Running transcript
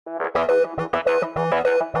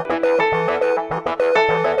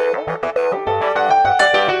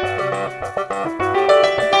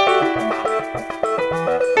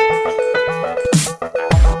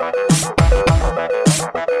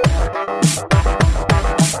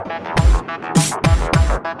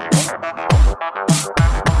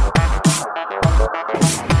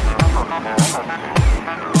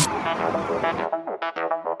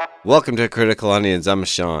Welcome to Critical Onions. I'm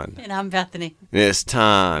Sean. And I'm Bethany. It's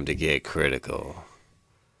time to get critical.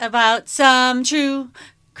 About some true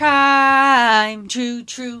crime. True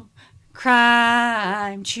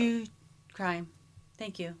crime. True crime.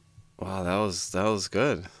 Thank you. Wow, that was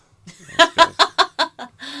good.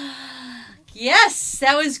 Yes,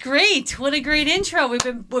 that was great. What a great intro.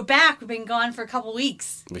 We're back. We've been gone for a couple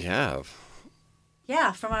weeks. We have.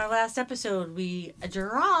 Yeah, from our last episode, we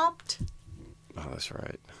dropped. Oh, that's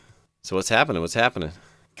right. So what's happening?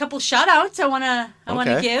 Couple shout outs I wanna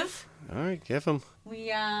give. All right, give them.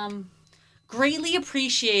 We greatly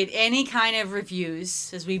appreciate any kind of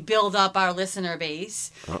reviews as we build up our listener base.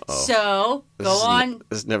 Uh-oh. So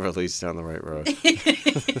This never leads down the right road.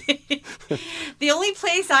 The only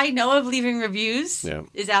place I know of leaving reviews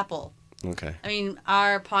is Apple. Okay. I mean,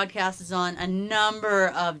 our podcast is on a number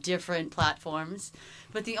of different platforms,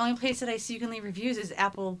 but the only place that I see you can leave reviews is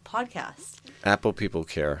Apple Podcasts. Apple people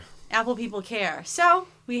care. Apple people care. So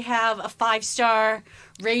we have a 5-star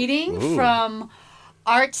rating from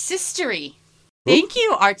Art Sistery. Thank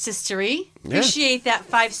you, Art Sistery. Appreciate that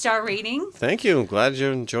 5-star rating. Thank you. I'm glad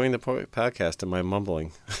you're enjoying the podcast and my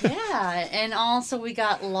mumbling. Yeah, and also we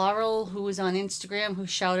got Laurel, who was on Instagram, who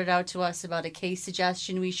shouted out to us about a case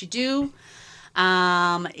suggestion we should do.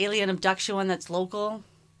 Alien abduction one that's local.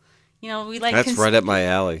 You know, we like... That's right up my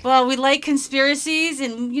alley. Well, we like conspiracies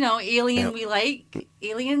and, you know, we like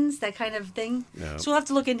aliens, that kind of thing. Yep. So we'll have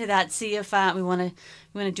to look into that, see if we want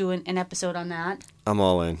to do an episode on that. I'm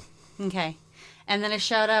all in. Okay. And then a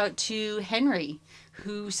shout out to Henry,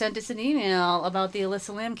 who sent us an email about the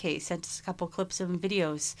Alyssa Lamb case, sent us a couple clips and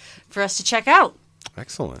videos for us to check out.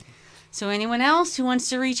 Excellent. So anyone else who wants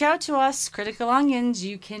to reach out to us, Critical Onions,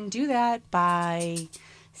 you can do that by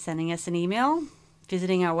sending us an email,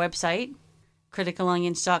 visiting our website,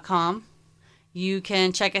 criticalonions.com. You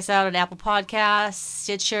can check us out at Apple Podcasts,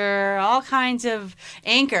 Stitcher, all kinds of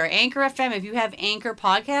Anchor FM. If you have Anchor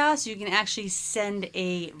Podcasts, you can actually send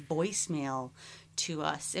a voicemail to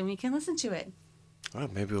us, and we can listen to it. Oh,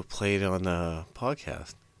 maybe we'll play it on the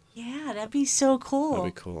podcast. Yeah, that'd be so cool.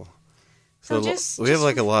 That'd be cool. So we have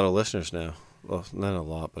like a lot of listeners now. Well, not a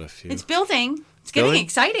lot, but a few. It's building. It's getting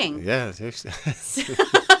exciting. Yeah.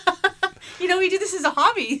 You know, we do this as a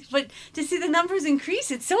hobby, but to see the numbers increase,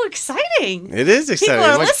 it's so exciting. It is exciting.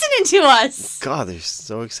 People are listening to us. God, they're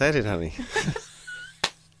so excited, honey.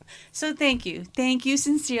 So thank you. Thank you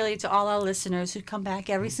sincerely to all our listeners who come back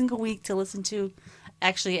every single week to listen to,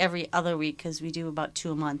 actually every other week because we do about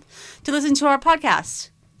 2 a month, to listen to our podcast.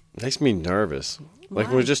 It makes me nervous. Like,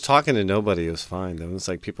 we're just talking to nobody. It was fine. Then it's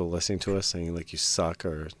like people listening to us saying, like, you suck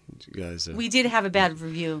or you guys... We did have a bad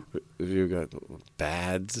review. You got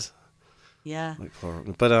bads. Yeah.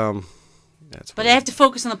 But that's weird. I have to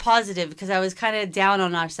focus on the positive because I was kind of down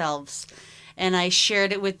on ourselves. And I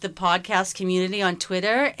shared it with the podcast community on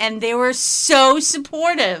Twitter, and they were so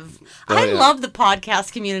supportive. I love the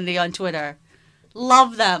podcast community on Twitter.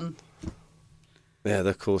 Love them. Yeah,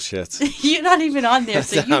 they're cool shits. You're not even on there,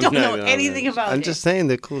 so you don't know anything about it. I'm just saying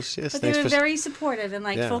they're cool shits. But they were very supportive and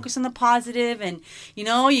focus on the positive. And, you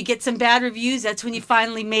know, you get some bad reviews. That's when you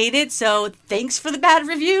finally made it. So thanks for the bad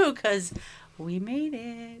review because we made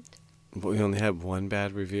it. But we only had one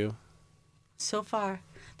bad review? So far.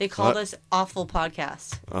 They called us Awful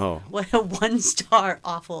Podcast. Oh. What a 1-star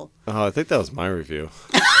awful. Oh, I think that was my review.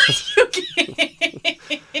 Okay.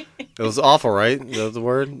 It was awful, right? That was the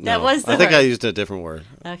word? No. That was the word. I think I used a different word.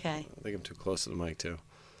 Okay. I think I'm too close to the mic, too.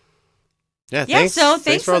 Yeah, thanks for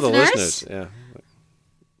all the listeners. listeners.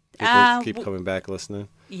 Yeah. People keep coming back listening.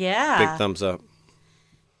 Yeah. Big thumbs up.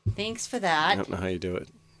 Thanks for that. I don't know how you do it.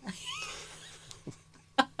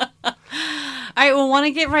 All right, we'll want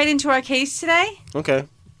to get right into our case today. Okay.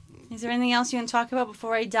 Is there anything else you want to talk about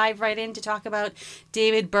before I dive right in to talk about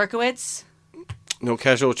David Berkowitz? No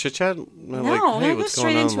casual chit chat? No, like, hey, go what's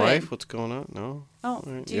straight going on into in life? it. What's going on? No. Oh,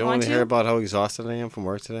 right. do you want want to hear about how exhausted I am from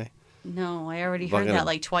work today? No, I already heard that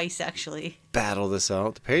like twice, actually. Battle this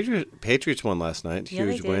out. The Patriots won last night. Yeah,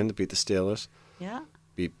 Huge win to beat the Steelers. Yeah.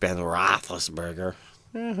 Beat Ben Roethlisberger.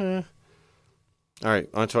 Mm-hmm. All right,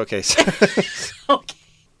 on to our case. Okay.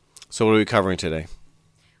 So what are we covering today?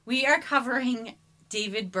 We are covering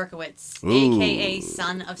David Berkowitz, Ooh. a.k.a.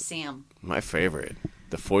 Son of Sam. My favorite,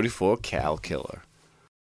 the 44 Cal Killer.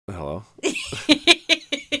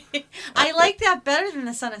 that better than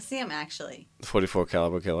the Son of Sam, actually. 44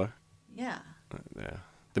 caliber killer. Yeah. Yeah.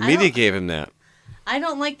 The media gave him that. I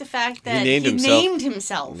don't like the fact that He named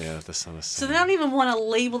himself. Yeah, the Son of So Sam. they don't even want to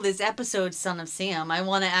label this episode Son of Sam. I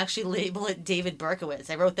want to actually label it David Berkowitz.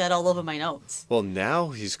 I wrote that all over my notes. Well, now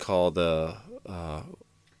he's called The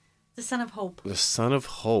Son of Hope. the Son of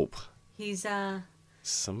Hope. He's,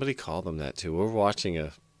 Somebody called him that, too. We're watching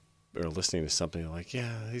or listening to something like,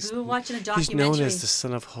 yeah, we were watching a he's documentary. known as the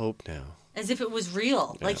Son of Hope now. As if it was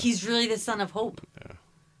real. Yeah. Like, he's really the Son of Hope. Yeah.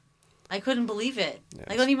 I couldn't believe it. Yes.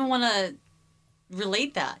 I don't even want to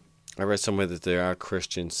relate that. I read somewhere that there are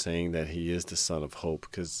Christians saying that he is the Son of Hope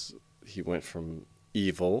because he went from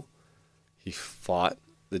evil, he fought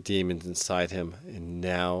the demons inside him, and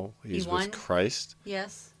now he's won? with Christ.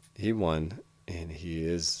 Yes. He won, and he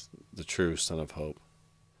is the true Son of Hope.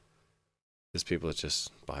 There's people that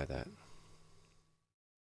just buy that.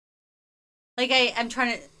 Like, I'm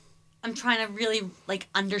trying to really, like,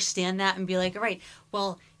 understand that and be like, all right,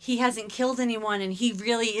 well, he hasn't killed anyone and he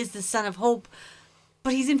really is the Son of Hope,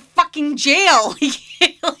 but he's in fucking jail.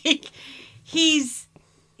 Like, he's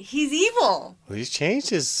evil. Well, he's changed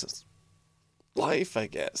his life, I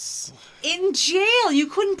guess. In jail. You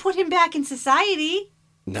couldn't put him back in society.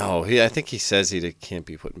 No, I think he says he can't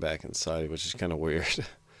be put back in society, which is kind of weird.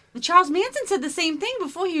 Charles Manson said the same thing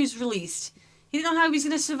before he was released. He didn't know how he was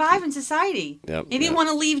going to survive in society. Yep, He didn't want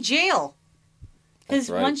to leave jail. Because That's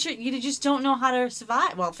right. once you just don't know how to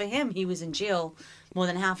survive. Well, for him, he was in jail more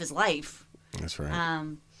than half his life. That's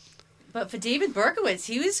right. But for David Berkowitz,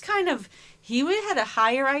 he had a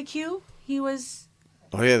higher IQ. He was...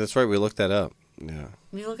 Oh, yeah, that's right. We looked that up. Yeah.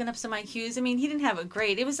 We looking up some IQs. I mean, he didn't have a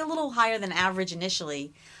grade. It was a little higher than average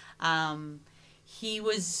initially. He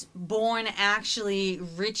was born, actually,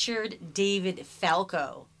 Richard David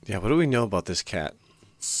Falco. Yeah, what do we know about this cat?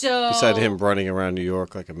 So... Besides him running around New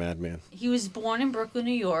York like a madman. He was born in Brooklyn,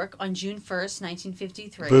 New York on June 1st,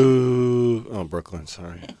 1953. Boo! Oh, Brooklyn,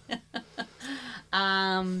 sorry.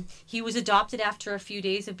 He was adopted after a few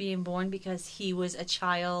days of being born because he was a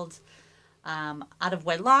child out of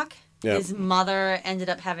wedlock. Yep. His mother ended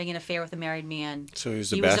up having an affair with a married man. So he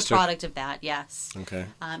was a He bastard? was a product of that, yes. Okay.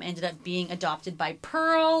 Ended up being adopted by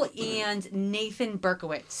Pearl and Nathan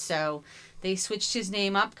Berkowitz. So they switched his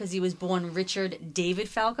name up because he was born Richard David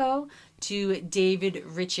Falco to David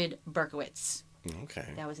Richard Berkowitz. Okay.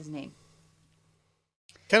 That was his name.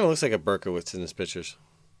 Kind of looks like a Berkowitz in his pictures.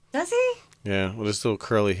 Does he? Yeah, with his little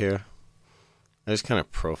curly hair. I just kind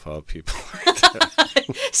of profile people.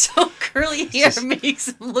 So curly hair makes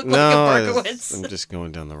him look like a Berkowitz. I'm just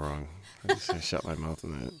going down the wrong. I shut my mouth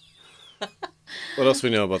on that. What else we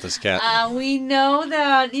know about this cat? We know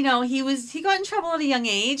that, he got in trouble at a young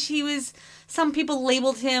age. Some people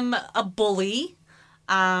labeled him a bully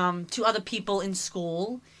to other people in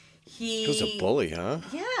school. He was a bully, huh?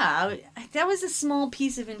 Yeah, that was a small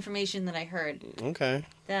piece of information that I heard. Okay.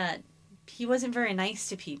 That he wasn't very nice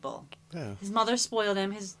to people. Yeah. His mother spoiled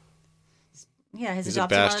him. His He's a adopted mother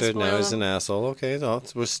bastard, now spoiled he's him. an asshole. Okay, so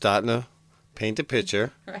we're starting to paint a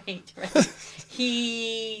picture. Right.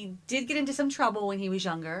 He did get into some trouble when he was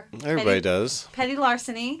younger. Everybody does. Petty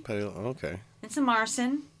larceny Okay. and some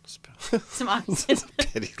arson. Some arson.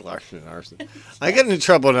 Petty larceny and arson. I got into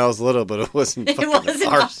trouble when I was little, but it wasn't It fucking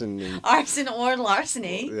wasn't arson. Arson or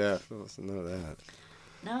larceny. Yeah, it wasn't none of that.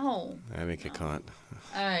 No. I didn't get caught.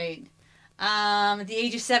 All right. At the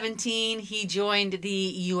age of 17, he joined the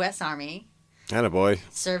U.S. Army. Attaboy.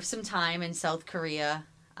 Served some time in South Korea.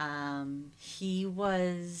 He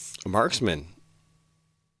was... A marksman.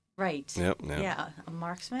 Right. Yep. Yeah, a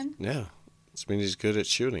marksman. Yeah. This means he's good at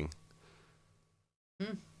shooting.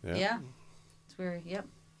 Yeah. It's weird. Yep.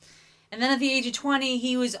 And then at the age of 20,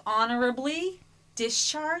 he was honorably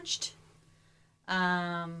discharged.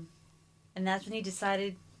 And that's when he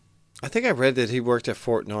decided... I think I read that he worked at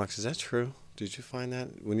Fort Knox. Is that true? Did you find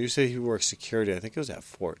that? When you say he worked security, I think it was at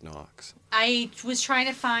Fort Knox. I was trying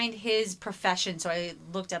to find his profession, so I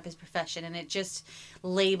looked up his profession, and it just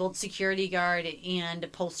labeled security guard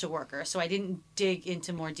and postal worker. So I didn't dig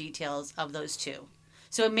into more details of those two.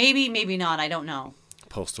 So maybe not. I don't know.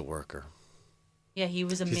 Postal worker. Yeah, he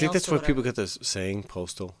was a mail Do you think that's sorter. where people get this saying,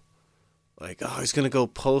 postal? Like, oh, he's going to go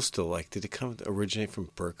postal. Like, did it originate from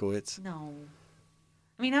Berkowitz? No.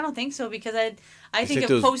 I mean, I don't think so, because I think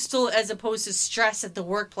think of postal as opposed to stress at the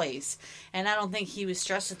workplace. And I don't think he was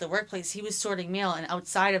stressed at the workplace. He was sorting mail, and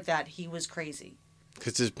outside of that, he was crazy.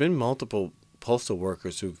 Because there's been multiple postal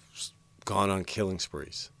workers who've gone on killing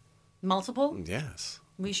sprees. Multiple? Yes.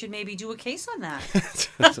 We should maybe do a case on that.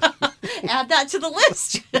 Add that to the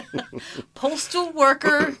list. Postal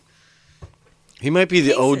worker. He might be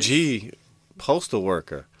the Cases. OG postal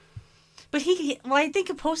worker. But I think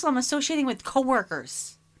of postal I'm associating with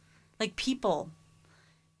coworkers, like people.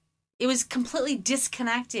 It was completely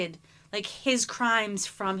disconnected, like his crimes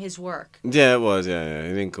from his work. Yeah, it was. Yeah. He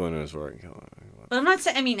didn't go into his work. But I'm not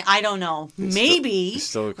saying. I mean, I don't know. Maybe he's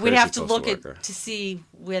still a we'd crazy have to postal look worker. to see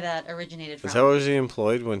where that originated from. Is that was he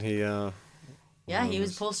employed when he? Yeah, he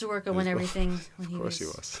was postal worker when everything. When Of course he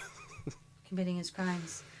was. Committing his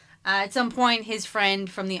crimes. At some point, his friend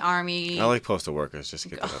from the army. I like postal workers. Just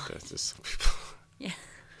get that out there. Just people. Yeah.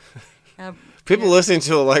 People listening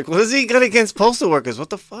to it like, what has he got against postal workers?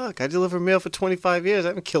 What the fuck? I delivered mail for 25 years. I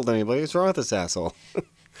haven't killed anybody. What's wrong with this asshole?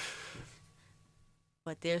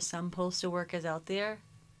 But there's some postal workers out there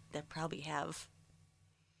that probably have.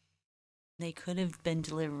 They could have been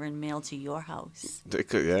delivering mail to your house. They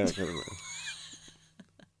could, yeah. Could have been.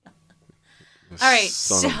 All right,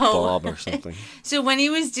 Son of Bob or something. So when he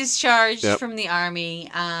was discharged from the army,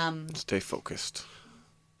 Stay focused.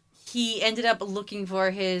 he ended up looking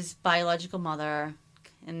for his biological mother,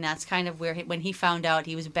 and that's kind of where when he found out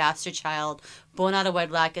he was a bastard child, born out of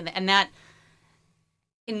wedlock, and that,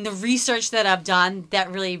 in the research that I've done, that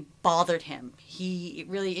really bothered him. He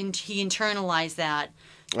internalized that.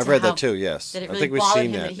 I've read that too. Yes, That it I really think we've bothered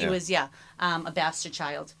seen him that. he was a bastard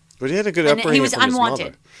child. But he had a good And upbringing. he was from his unwanted.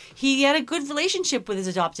 mother. He had a good relationship with his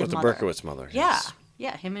adopted With the mother. Berkowitz mother. Yeah, Yes.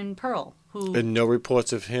 yeah, him and Pearl. Who And no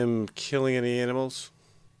reports of him killing any animals.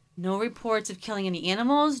 no reports of killing any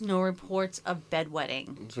animals. No reports of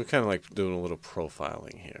bedwetting. So we're kind of like doing a little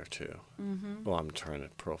profiling here too. Mm-hmm. Well, I'm trying to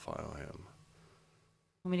profile him.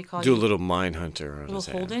 Want me to call Do you a little mind hunter. On little his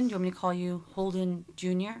Holden? hand. Do you want me to call you Holden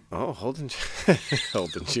Jr.? Oh, Holden,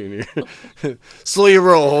 Holden Jr. Slow your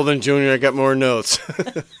roll, Holden Jr. I got more notes.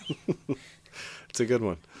 It's a good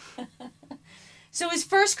one. So his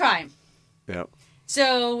first crime. Yeah.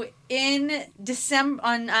 So in December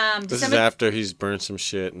This is after he's burned some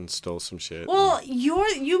shit and stole some shit. Well,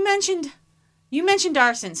 you mentioned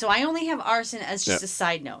arson, so I only have arson as just a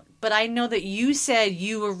side note. But I know that you said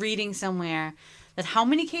you were reading somewhere that how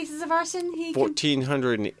many cases of arson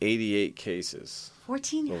 1,488 cases.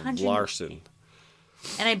 1,400 of larceny.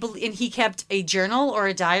 And and he kept a journal or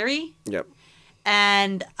a diary. Yep.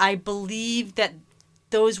 And I believe that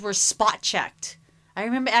those were spot checked. I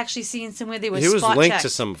remember actually seeing somewhere they were spot checked. He was linked to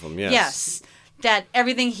some of them, yes. Yes. That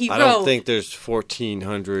everything he wrote. I don't think there's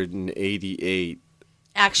 1,488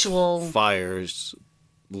 actual fires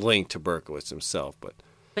linked to Berkowitz himself, but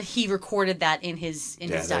he recorded that in his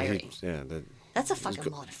diary. That's a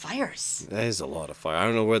fucking lot of fires. That is a lot of fire. I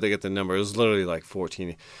don't know where they get the number. It was literally like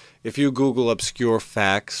 14. If you Google obscure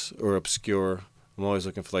facts or obscure, I'm always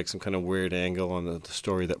looking for like some kind of weird angle on the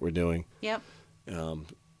story that we're doing. Yep.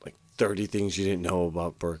 Like 30 things you didn't know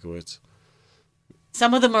about Berkowitz.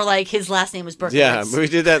 Some of them are like his last name was Berkowitz. Yeah, we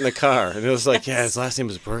did that in the car, and it was like, yeah, his last name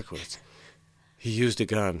was Berkowitz. He used a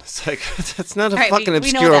gun. It's like, that's not a fucking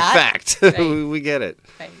obscure fact. Right. we get it.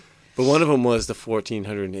 Right. But one of them was the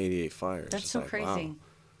 1,488 fires. That's it's so like, crazy. Wow.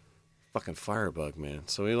 Fucking firebug, man.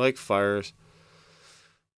 So he liked fires.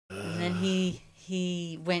 And then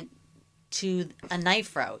he went to a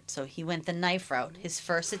knife route. So he went the knife route. His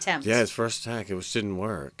first attempt. Yeah, his first attack. It didn't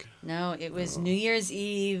work. No, it was New Year's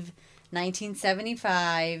Eve,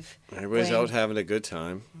 1975. Everybody's out having a good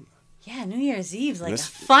time. Yeah, New Year's Eve's like a This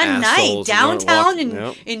fun night assholes weren't downtown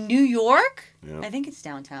walking- in New York. Yep. I think it's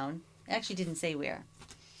downtown. It actually didn't say where.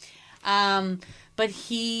 But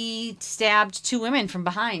he stabbed two women from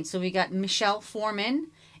behind. So we got Michelle Foreman,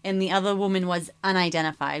 and the other woman was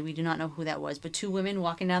unidentified. We do not know who that was. But two women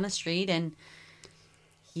walking down the street, and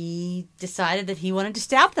he decided that he wanted to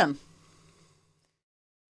stab them.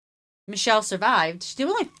 Michelle survived. She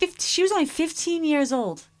was only 15 years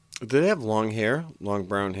old. Did they have long hair? Long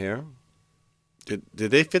brown hair? Did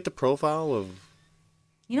they fit the profile of...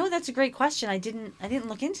 You know, that's a great question. I didn't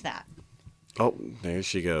look into that. Oh, there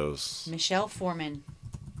she goes. Michelle Foreman.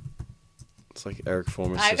 It's like Eric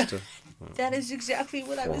Foreman's sister. That is exactly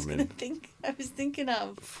what I was thinking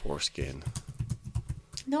of. Foreskin.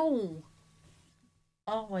 No.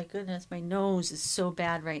 Oh my goodness, my nose is so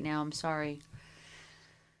bad right now. I'm sorry.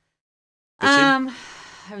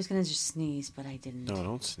 I was gonna just sneeze, but I didn't. No,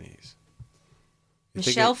 don't sneeze.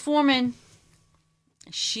 Michelle Foreman.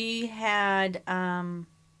 She had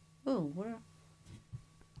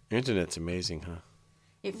Internet's amazing, huh?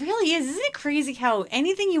 It really is. Isn't it crazy how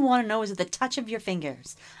anything you want to know is at the touch of your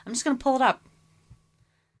fingers? I'm just gonna pull it up.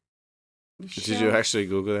 Did you actually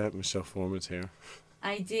Google that? Michelle Foreman's hair?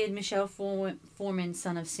 I did. Michelle Foreman,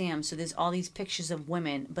 son of Sam. So there's all these pictures of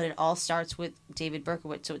women, but it all starts with David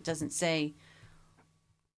Berkowitz, so it doesn't say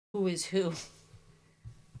who is who.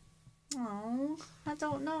 Oh, I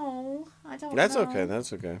don't know. That's okay.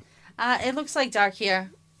 That's okay. It looks like dark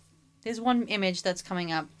hair. There's one image that's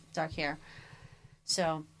coming up, dark hair.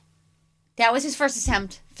 So, that was his first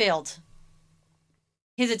attempt. Failed.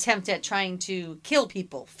 His attempt at trying to kill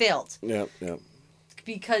people failed. Yep, yep.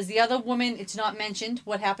 Because the other woman, it's not mentioned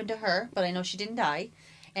what happened to her, but I know she didn't die.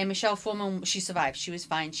 And Michelle Foreman, she survived. She was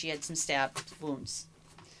fine. She had some stab wounds.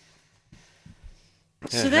 Yeah,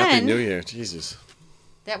 So Happy New then, Year, Jesus.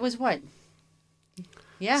 that was what?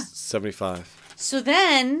 Yeah. 75. So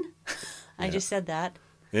then, I Yeah. just said that.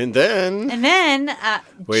 And then, And then,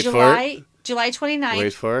 Wait for July 29th,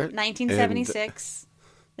 wait for it. 1976.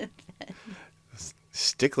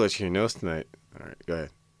 Stick close to your nose tonight. All right, go ahead.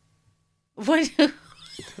 What?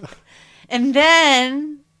 And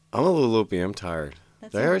then, I'm a little loopy. I'm tired.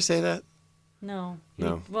 That's Did I all ever right. say that? No.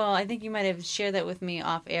 No. Well, I think you might have shared that with me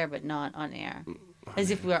off air, but not on air. As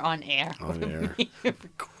if we were on air. On air.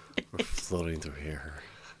 We're floating through here.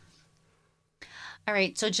 All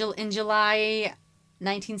right. So in July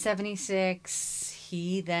 1976,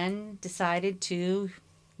 he then decided to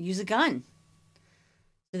use a gun.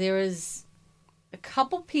 So there was a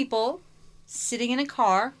couple people sitting in a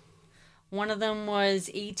car. One of them was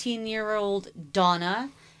 18-year-old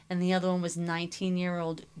Donna, and the other one was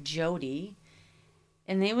 19-year-old Jody.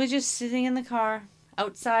 And they were just sitting in the car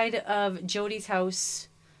outside of Jody's house.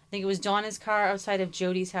 I think it was Donna's car outside of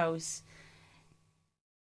Jody's house.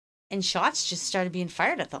 And shots just started being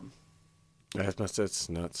fired at them. That's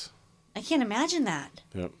nuts. I can't imagine that.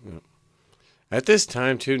 Yep, yep. At this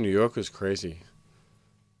time, too, New York was crazy.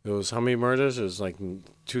 It was how many murders? It was like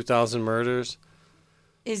 2,000 murders.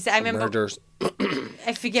 I remember, Murders.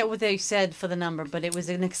 I forget what they said for the number, but it was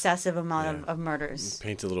an excessive amount of murders.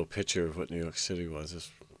 Paint a little picture of what New York City was.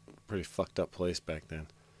 It's a pretty fucked up place back then.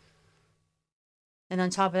 And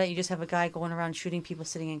on top of that, you just have a guy going around shooting people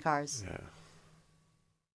sitting in cars. Yeah.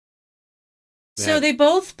 So they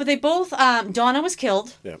both, Donna was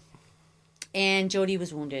killed. Yep. And Jody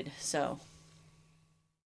was wounded. So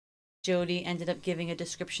Jody ended up giving a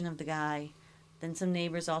description of the guy. Then some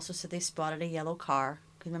neighbors also said they spotted a yellow car.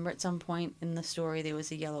 Because remember at some point in the story there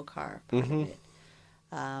was a yellow car. Part of it.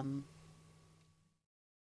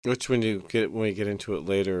 Which when you get into it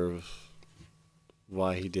later, of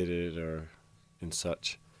why he did it or and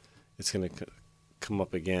such, it's going to come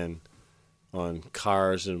up again on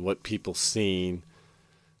cars and what people seen.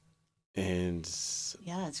 And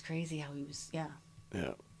Yeah, it's crazy how he was. Yeah.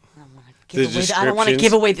 yeah, I don't want to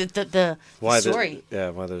give away the story.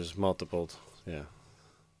 Why there's multiple. Yeah,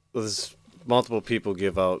 well, there's multiple people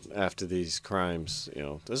give out after these crimes. You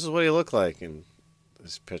know, this is what he looked like, and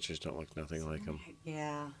his pictures don't look nothing like him.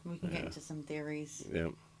 Yeah, we can get into some theories. Yeah.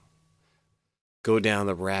 Go down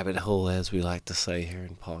the rabbit hole, as we like to say here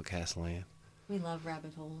in podcast land. We love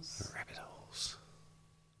rabbit holes. Rabbit holes.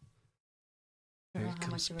 I don't Here know how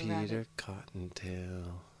comes much of a Peter rabbit.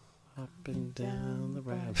 Cottontail, up and down the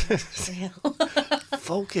rabbit.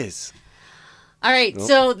 Focus. All right, Nope.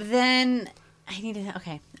 so then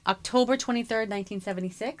October 23rd,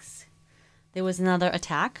 1976, there was another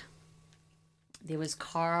attack. There was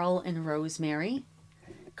Carl and Rosemary.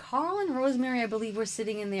 Carl and Rosemary, I believe, were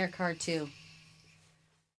sitting in their car too.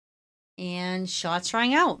 And shots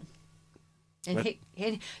rang out.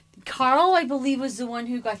 And Carl, I believe, was the one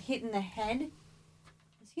who got hit in the head.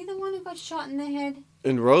 Was he the one who got shot in the head?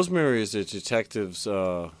 And Rosemary is the detective's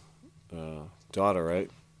daughter,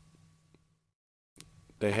 right?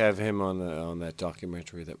 They have him on that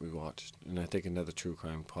documentary that we watched, and I think another true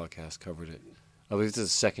crime podcast covered it. I believe this is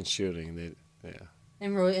the second shooting.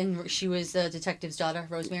 And she was the detective's daughter,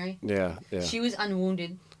 Rosemary. Yeah. She was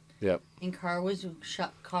unwounded. Yep. And Carl was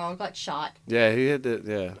shot. Carl got shot. Yeah, he had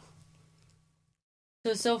the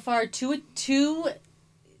So far, two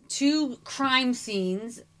crime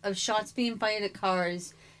scenes of shots being fired at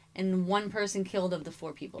cars, and one person killed of the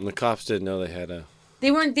four people. And the cops didn't know they had a.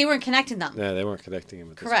 They weren't connecting them. Yeah, they weren't connecting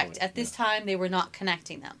him. Correct. At this time, they were not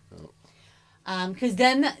connecting them. Because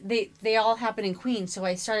then they all happened in Queens, so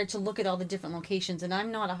I started to look at all the different locations, and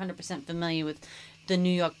I'm not 100% familiar with the New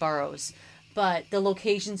York boroughs, but the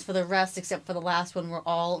locations for the rest, except for the last one, were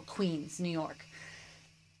all Queens, New York.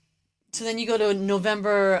 So then you go to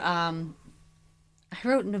November. I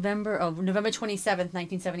wrote November 27th,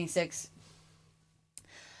 1976.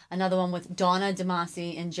 Another one with Donna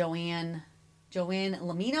DeMasi and Joanne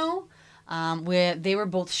Lamino, where they were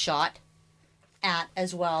both shot at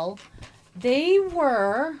as well. There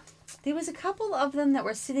was a couple of them that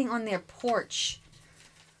were sitting on their porch.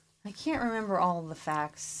 I can't remember all of the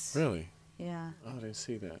facts. Really? Yeah. Oh, I didn't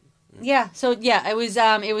see that. Yeah. So it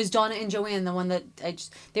was Donna and Joanne, the one that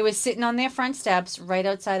they were sitting on their front steps right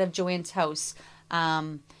outside of Joanne's house.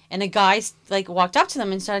 And And a guy like walked up to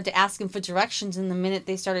them and started to ask him for directions. And the minute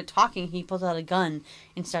they started talking, he pulled out a gun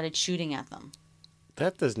and started shooting at them.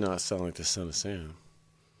 That does not sound like the Son of Sam.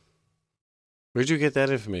 Where'd you get that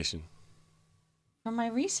information? From my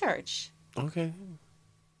research. Okay.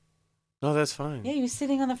 No, that's fine. Yeah, he was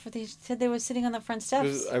sitting on the. They said they were sitting on the front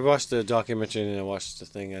steps. I watched the documentary and I watched the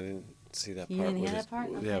thing. I didn't see that part. You didn't hear that part?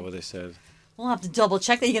 Yeah, Okay. what they said. We'll have to double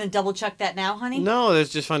check that. You gonna double check that now, honey? No, I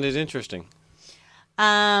just find it interesting.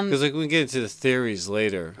 Because like we can get into the theories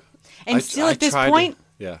later. And at this point,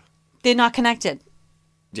 yeah. they're not connected.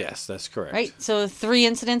 Yes, that's correct. Right? So 3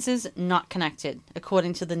 incidences not connected,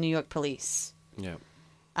 according to the New York police. Yeah.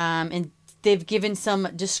 And they've given some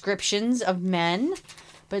descriptions of men,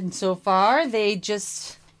 but so far they're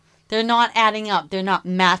not adding up. They're not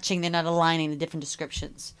matching. They're not aligning the different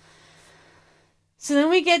descriptions. So then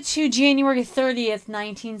we get to January 30th,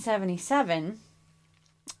 1977,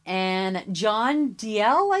 and John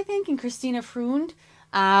DL, I think, and Christina Freund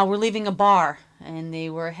were leaving a bar, and they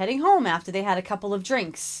were heading home after they had a couple of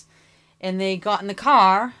drinks. And they got in the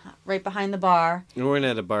car right behind the bar. We weren't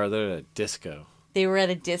at a bar, they're at a disco. They were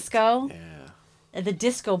at a disco. Yeah. At the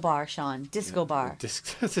disco bar, Sean. Disco bar.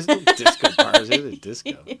 There's no disco bars. There's a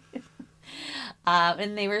disco.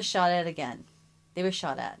 And they were shot at again. They were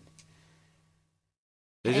shot at.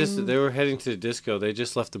 They were heading to the disco. They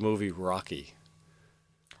just left the movie Rocky.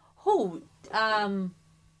 Who? John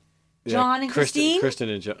and Christine? Christine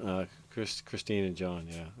and John,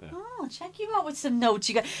 yeah. Oh, check you out with some notes.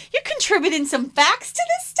 You're contributing some facts to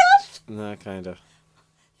this stuff? Nah, kind of.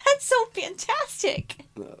 That's so fantastic.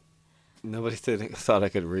 Nobody thought I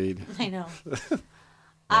could read. I know.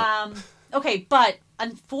 Okay, but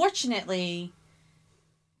unfortunately,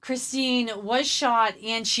 Christine was shot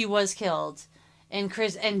and she was killed.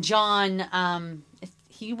 And John,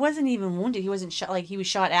 he wasn't even wounded. He wasn't shot, like he was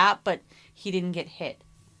shot at, but he didn't get hit.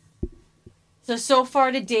 So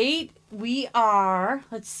far to date, we are,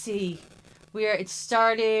 let's see, it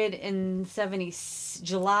started in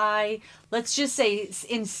July. Let's just say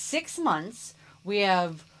in 6 months, we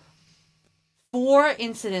have 4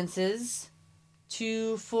 incidences,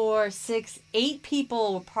 2, 4, 6, 8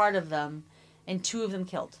 people were part of them, and 2 of them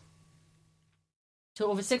killed.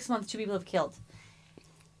 So over 6 months, 2 people have killed.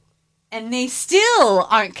 And they still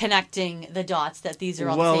aren't connecting the dots that these are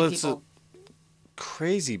all the same people.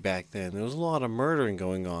 Crazy back then. There was a lot of murdering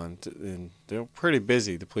going on, and they were pretty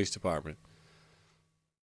busy, the police department.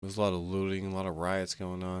 There was a lot of looting, a lot of riots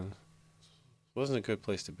going on. It wasn't a good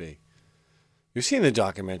place to be. You've seen the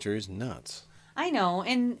documentary. It's nuts. I know,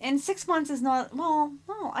 and 6 months is not, well,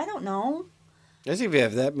 no, I don't know. I think if you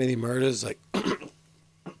have that many murders, like,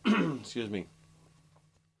 excuse me,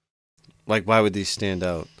 like, why would these stand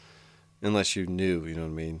out? Unless you knew, you know what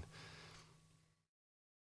I mean?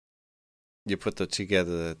 You put the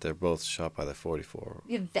together that they're both shot by the 44.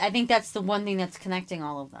 Yeah, I think that's the one thing that's connecting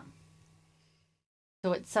all of them.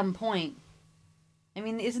 So at some point, I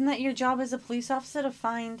mean, isn't that your job as a police officer to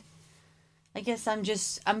find? I guess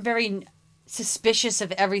I'm very suspicious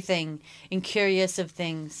of everything and curious of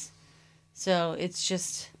things. So it's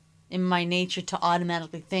just in my nature to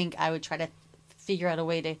automatically think I would try to figure out a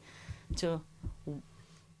way to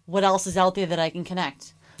what else is out there that I can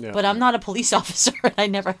connect. Yeah. But I'm not a police officer, and I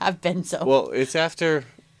never have been so. Well, it's after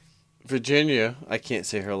Virginia. I can't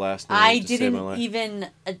say her last name. I didn't even.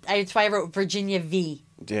 That's why I wrote Virginia V.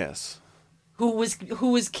 Yes. Who was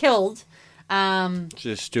killed.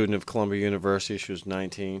 She's a student of Columbia University. She was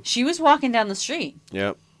 19. She was walking down the street.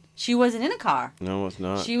 Yep. She wasn't in a car. No, it's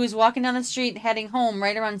not. She was walking down the street heading home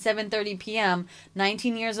right around 7:30 p.m.,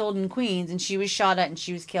 19 years old in Queens, and she was shot at and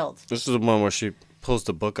she was killed. This is the one where she pulls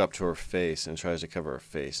the book up to her face and tries to cover her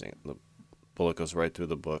face, and the bullet goes right through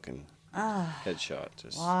the book and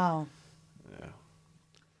headshot. Wow. Yeah.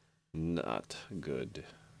 Not good.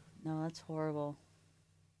 No, that's horrible.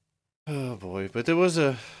 Oh boy! But there was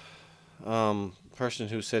a person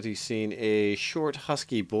who said he's seen a short,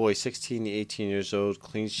 husky boy, 16 to 18 years old,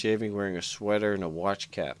 clean shaving, wearing a sweater and a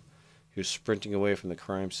watch cap. He was sprinting away from the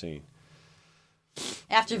crime scene.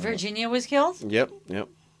 After Virginia was killed? Yep.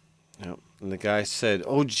 And the guy said,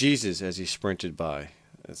 "Oh, Jesus," as he sprinted by.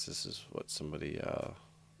 This is what somebody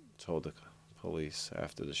told the police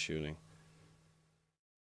after the shooting.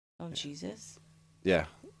 Oh, Jesus? Yeah.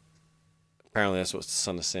 Apparently that's what the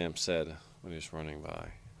Son of Sam said when he was running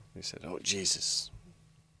by. He said, "Oh, Jesus."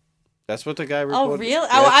 That's what the guy reported. Oh, really? Yes.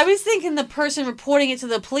 Oh, I was thinking the person reporting it to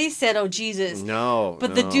the police said, "Oh, Jesus." No.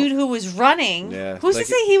 But the dude who was running, who's to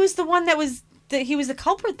say he was the one that he was the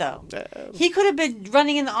culprit, though? He could have been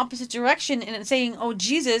running in the opposite direction and saying, "Oh,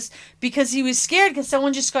 Jesus," because he was scared because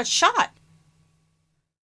someone just got shot.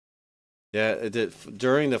 Yeah, it did.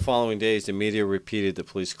 During the following days, the media repeated the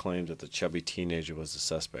police claimed that the chubby teenager was the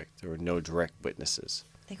suspect. There were no direct witnesses.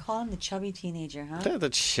 They call him the chubby teenager, huh? The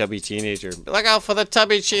chubby teenager. Look out for the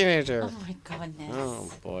chubby teenager. Oh my goodness. Oh,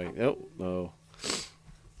 boy. Oh, no.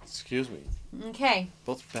 Excuse me. Okay.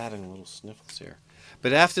 Both batting little sniffles here.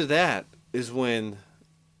 But after that is when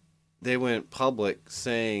they went public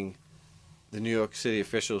saying, the New York City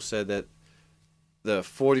officials said that the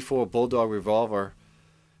 .44 Bulldog revolver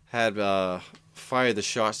had fired the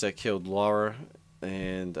shots that killed Laura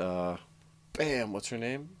and, what's her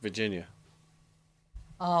name? Virginia.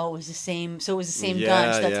 Oh, it was the same. So it was the same Yeah,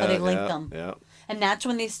 gun. So that's how yeah, they linked yeah, them. Yeah. And that's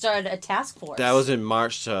when they started a task force. That was in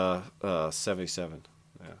March 77.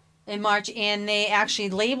 Yeah. In March, and they actually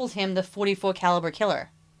labeled him the .44 caliber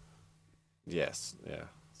killer. Yes, yeah.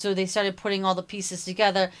 So they started putting all the pieces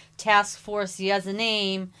together. Task force, he has a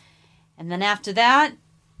name. And then after that,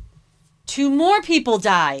 2 more people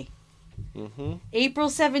die. Mm-hmm. April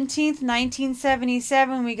 17th,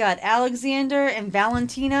 1977, we got Alexander and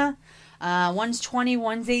Valentina. One's 20,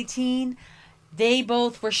 one's 18. They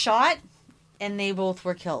both were shot, and they both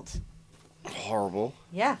were killed. Horrible.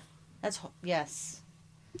 Yeah, yes.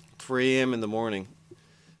 3 a.m. in the morning,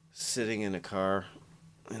 sitting in a car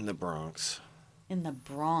in the Bronx. In the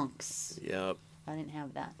Bronx. Yep. I didn't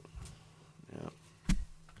have that. Yep.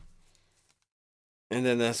 And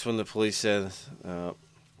then that's when the police said,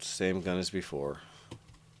 same gun as before.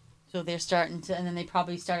 So they're starting to, and then they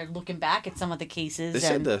probably started looking back at some of the cases. They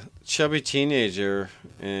said the chubby teenager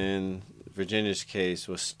in Virginia's case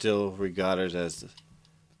was still regarded as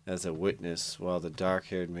a witness, while the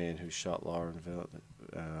dark-haired man who shot Laura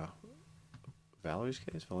in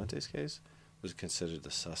Valente's case, was considered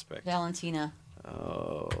the suspect. Valentina.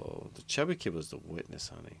 Oh, the chubby kid was the witness,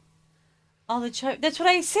 honey. Oh, that's what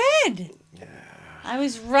I said. Yeah. I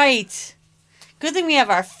was right. Good thing we have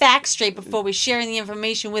our facts straight before we share the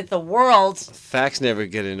information with the world. Facts never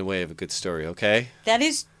get in the way of a good story, okay? That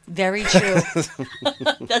is very true.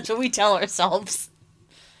 That's what we tell ourselves.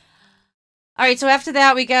 All right, so after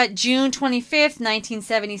that, we got June 25th,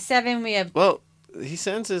 1977. We have... Well, he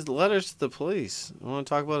sends his letters to the police. You want to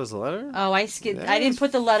talk about his letter? Oh, I skipped. I didn't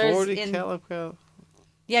put the letters 40 in. Calico.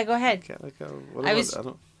 Yeah, go ahead. Calico.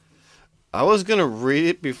 I was going to read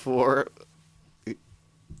it before...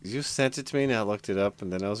 You sent it to me, and I looked it up,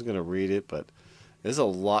 and then I was going to read it, but there's a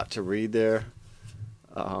lot to read there.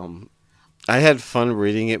 I had fun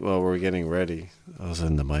reading it while we were getting ready. I was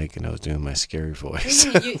in the mic, and I was doing my scary voice.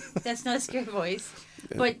 That's not a scary voice.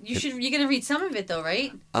 But you're going to read some of it, though,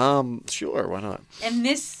 right? Sure, why not? And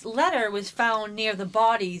this letter was found near the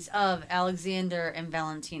bodies of Alexander and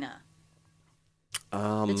Valentina.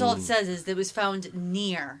 That's all it says, is it was found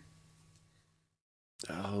near.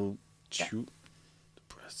 Oh, shoot.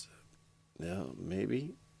 Yeah,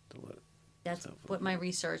 maybe. That's what my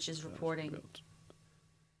research is reporting.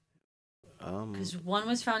 Because one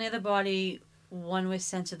was found near the body, one was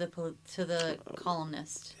sent to the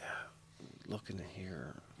columnist. Yeah, looking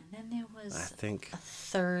here. And then there was, I think, a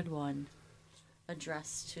third one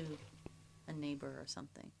addressed to a neighbor or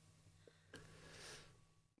something.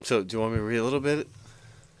 So, do you want me to read a little bit?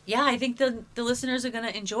 Yeah, I think the listeners are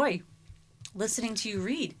going to enjoy listening to you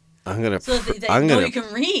read. I'm gonna. So you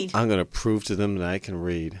can read. I'm gonna prove to them that I can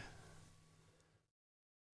read.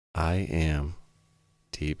 I am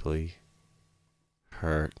deeply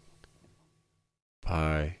hurt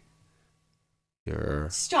by your.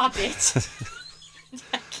 Stop it.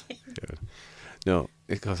 No,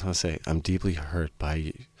 it goes on to say, I'm deeply hurt by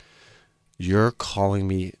you. You're calling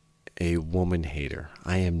me a woman hater.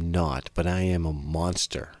 I am not, but I am a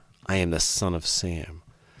monster. I am the son of Sam.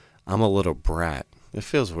 I'm a little brat. It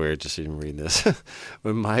feels weird just even reading this.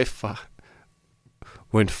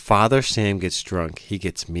 When Father Sam gets drunk, he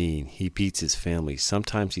gets mean. He beats his family.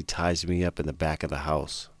 Sometimes he ties me up in the back of the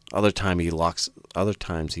house. Other times he locks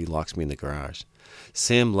me in the garage.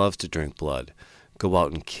 Sam loves to drink blood. Go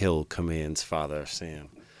out and kill, commands Father Sam.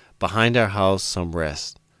 Behind our house, some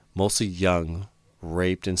rest. Mostly young,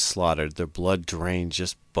 raped and slaughtered. Their blood drained,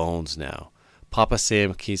 just bones now. Papa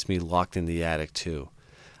Sam keeps me locked in the attic too.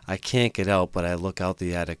 I can't get out, but I look out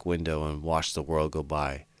the attic window and watch the world go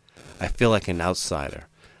by. I feel like an outsider.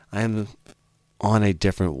 I am on a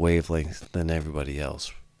different wavelength than everybody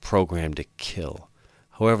else, programmed to kill.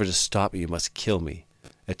 However, to stop me, you must kill me.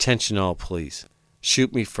 Attention all police.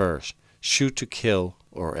 Shoot me first. Shoot to kill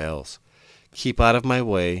or else. Keep out of my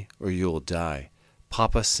way or you will die.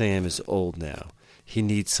 Papa Sam is old now. He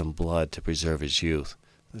needs some blood to preserve his youth.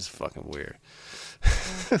 This is fucking weird.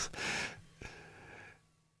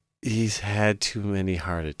 He's had too many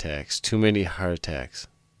heart attacks.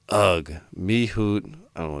 Ugh. Me hoot.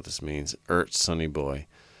 I don't know what this means. Sonny boy.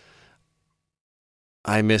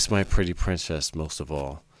 I miss my pretty princess most of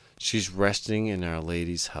all. She's resting in Our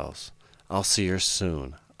Lady's house. I'll see her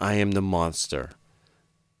soon. I am the monster.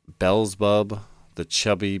 Beelzebub, the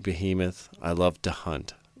chubby behemoth I love to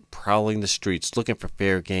hunt. Prowling the streets, looking for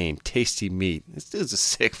fair game, tasty meat. This dude's a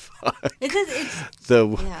sick fuck.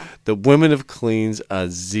 The women of Queens are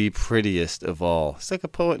the prettiest of all. He's like a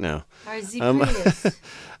poet now. Are the prettiest.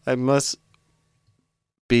 I must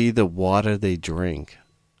be the water they drink.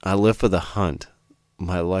 I live for the hunt.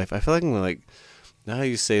 My life. I feel like I'm like, now how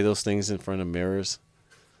you say those things in front of mirrors.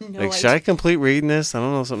 No, like, should I complete reading this? I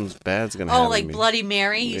don't know if something bad's going to happen. Oh, like to me. Bloody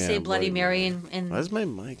Mary? You say Bloody Mary and... Why is my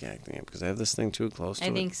mic acting up? Because I have this thing too close to it?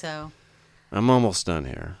 I think so. I'm almost done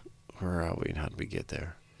here. Where are we and how did we get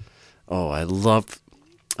there? Oh, I love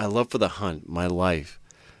for the hunt, my life.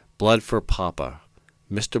 Blood for Papa.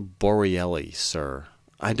 Mr. Boreelli, sir.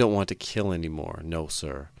 I don't want to kill anymore. No,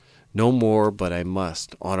 sir. No more, but I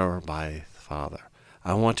must. Honor my father.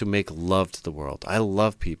 I want to make love to the world. I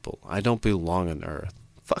love people. I don't belong on earth.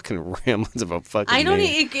 Fucking ramblings about fucking I don't.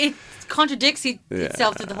 It contradicts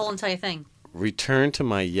itself through the whole entire thing. Return to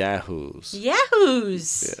my yahoos.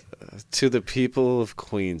 Yahoos. Yeah. To the people of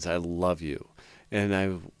Queens, I love you, and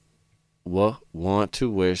I want to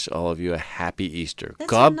wish all of you a happy Easter. That's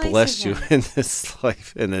God so nice bless of you him. in this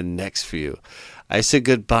life and the next for you. I say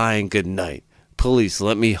goodbye and good night. Please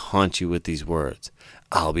let me haunt you with these words.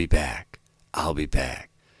 I'll be back. I'll be back.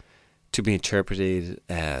 To be interpreted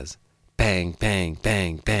as bang, bang,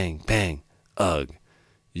 bang, bang, bang. Ugh.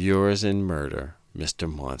 Yours in murder,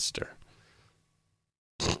 Mr. Monster.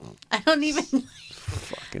 I don't even...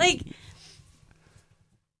 like...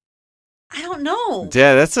 I don't know.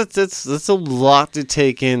 Yeah, that's a lot to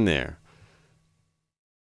take in there.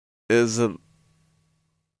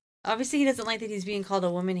 Obviously, he doesn't like that he's being called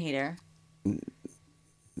a woman hater.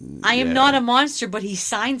 I am not a monster, but he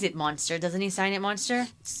signs it monster. Doesn't he sign it monster?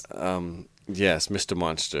 Yes, Mr.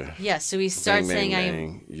 Monster. Yes, so he starts bang, saying, bang, I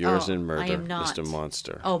am... Yours in murder, I am not. Mr.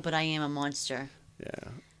 Monster. Oh, but I am a monster. Yeah.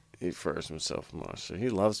 He refers himself a monster. He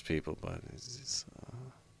loves people, but he's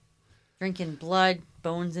Drinking blood,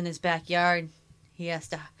 bones in his backyard.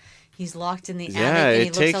 He's locked in the attic, yeah, and he it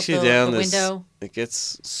looks takes out you the down window. It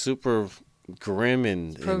gets super grim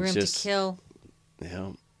and Programmed just, to kill.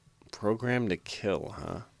 Yeah, programmed to kill,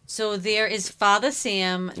 huh? So there is Father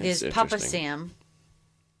Sam, That's there's Papa interesting. Sam,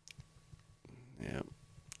 Yeah.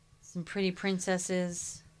 some pretty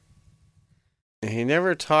princesses. And he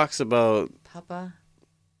never talks about... Papa.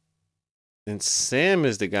 And Sam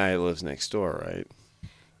is the guy who lives next door, right?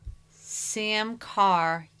 Sam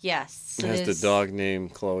Carr, yes. So Has the there's- dog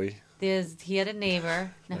named Chloe. He had a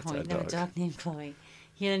neighbor. No, That's he our didn't have a dog. dog named Chloe.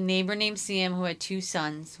 He had a neighbor named Sam who had two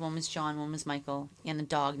sons. One was John, one was Michael, and a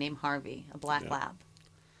dog named Harvey, a black lab.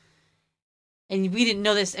 And we didn't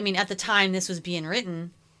know this. I mean, at the time this was being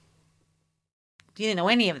written, you didn't know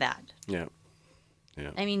any of that. Yeah.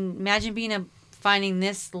 Yeah. I mean, imagine finding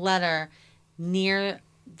this letter near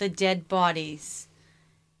the dead bodies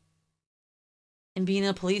and being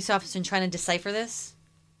a police officer and trying to decipher this.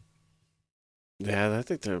 Yeah, I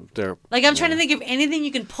think they're Like, I'm trying to think of anything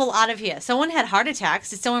you can pull out of here. Someone had heart attacks.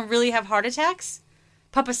 Did someone really have heart attacks?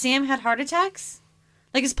 Papa Sam had heart attacks?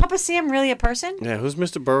 Like, is Papa Sam really a person? Yeah, who's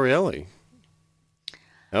Mr. Boreelli?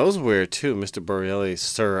 That was weird, too. Mr. Boreelli,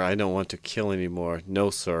 sir, I don't want to kill anymore. No,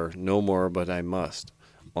 sir, no more, but I must.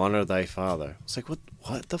 Honor thy father. It's like,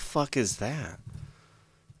 what the fuck is that?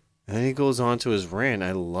 And then he goes on to his rant.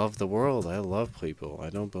 I love the world. I love people. I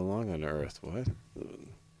don't belong on earth. What?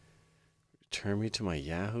 Turn me to my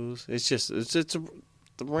yahoos? It's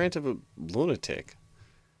the rant of a lunatic.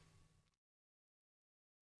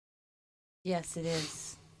 Yes, it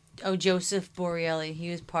is. Oh, Joseph Boreelli. He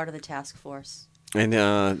was part of the task force. And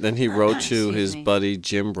then he wrote to Excuse his me. buddy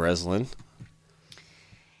Jim Breslin.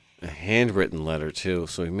 A handwritten letter, too,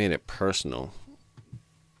 so he made it personal.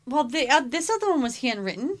 Well, this other one was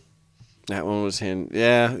handwritten. That one was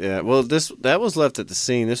Yeah. Well, that was left at the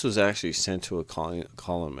scene. This was actually sent to a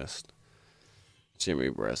columnist, Jimmy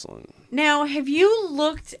Breslin. Now, have you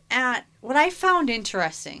looked at what I found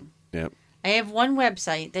interesting? Yep. I have one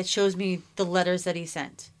website that shows me the letters that he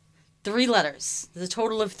sent. 3 letters. There's a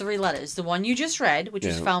total of 3 letters. The one you just read, which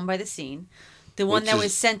was found by the scene. The one that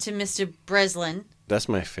was sent to Mr. Breslin. That's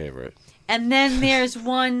my favorite. And then there's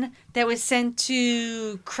one that was sent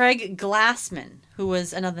to Craig Glassman, who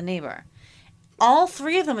was another neighbor. All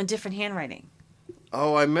 3 of them in different handwriting.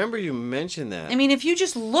 Oh, I remember you mentioned that. I mean, if you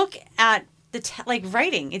just look at the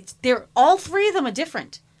writing, all 3 of them are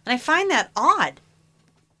different, and I find that odd.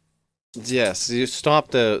 Yes, you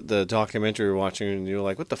stopped the documentary we were watching, and you were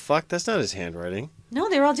like, "What the fuck? That's not his handwriting." No,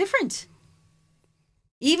 they're all different.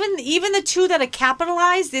 Even the two that are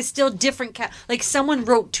capitalized, they're still different. Like someone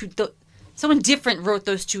someone different wrote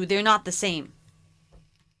those two. They're not the same.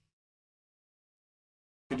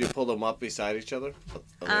 Could you pull them up beside each other?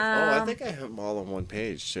 I think I have them all on one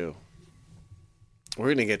page too.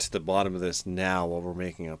 We're gonna get to the bottom of this now while we're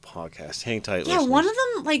making a podcast. Hang tight, Yeah, listeners. one of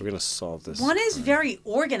them, like, we're gonna solve this. One is very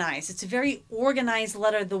organized. It's a very organized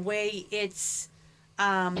letter. The way it's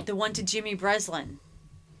the one to Jimmy Breslin.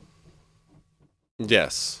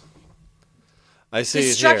 Yes. I see The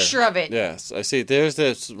it structure here. of it. Yes, I see. There's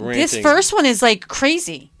this ranting. This first one is like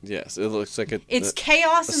crazy. Yes, it looks like It's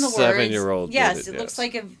chaos in the words. 7-year-old. Yes, it looks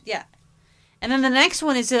like yeah. And then the next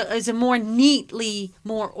one is a more neatly,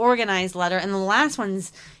 more organized letter, and the last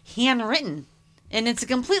one's handwritten, and it's a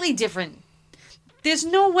completely different. There's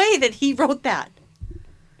no way that he wrote that.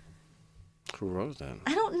 Who wrote that?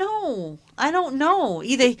 I don't know.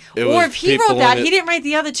 Either It or was if he people wrote that, in it- he didn't write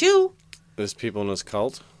the other two. There's people in his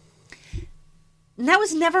cult. And that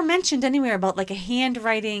was never mentioned anywhere about like a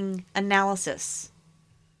handwriting analysis.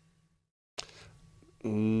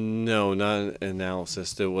 No, not an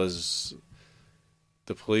analysis. There was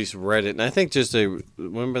the police read it, and I think just they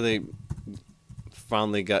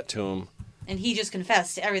finally got to him. And he just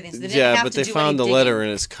confessed to everything. So they didn't have but to they do found the any letter digging.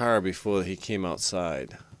 in his car before he came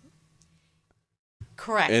outside.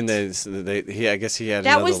 Correct. And I guess he had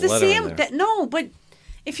that another was the letter in Sam. there. No, but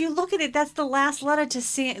if you look at it, that's the last letter to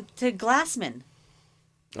Glassman.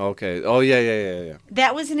 Okay. Oh yeah.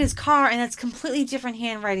 That was in his car, and that's completely different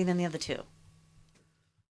handwriting than the other two.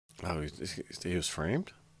 Oh, he was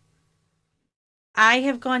framed? I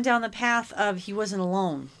have gone down the path of he wasn't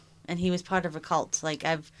alone, and he was part of a cult. Like,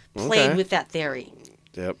 I've played with that theory.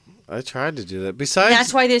 Yep. I tried to do that. Besides, And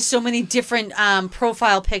that's why there's so many different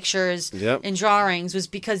profile pictures Yep. and drawings, was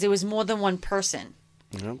because there was more than one person.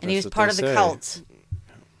 Yep, And he that's was what part they of the say. cult.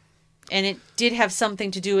 And it did have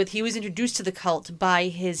something to do with, he was introduced to the cult by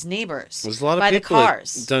his neighbors. There's a lot of by people the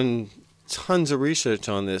cars. that done tons of research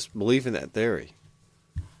on this, believing that theory.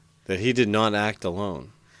 That he did not act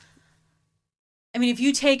alone. I mean, if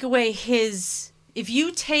you take away his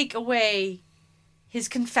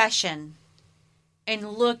confession and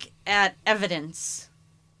look at evidence,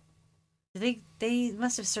 they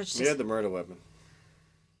must have searched He had the murder weapon.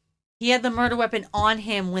 He had the murder weapon on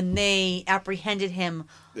him when they apprehended him.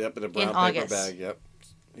 Yep, in a brown paper August. bag, yep.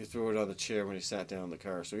 He threw it on the chair when he sat down in the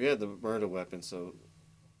car. So he had the murder weapon, so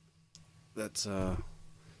that's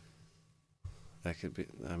that could be,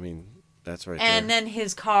 I mean, that's right And there. then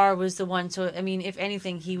his car was the one. So I mean, if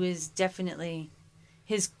anything, he was definitely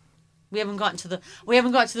his. We haven't gotten to the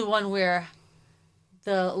one where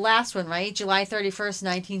the last one, right? July 31st,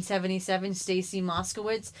 1977. Stacy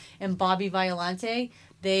Moskowitz and Bobby Violante.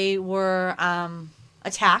 They were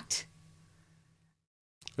attacked.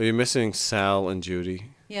 Are you missing Sal and Judy?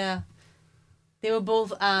 Yeah, they were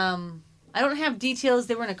both. I don't have details.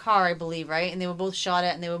 They were in a car, I believe, right? And they were both shot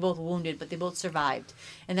at, and they were both wounded, but they both survived.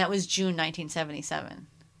 And that was June 1977.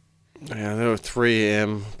 Yeah, there were 3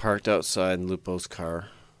 a.m. parked outside in Lupo's car.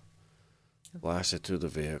 Blasted through the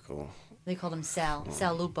vehicle. They called him Sal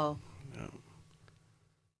Lupo. Yeah.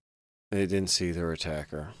 They didn't see their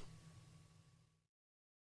attacker.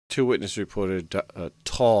 2 witnesses reported a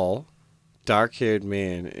tall, dark-haired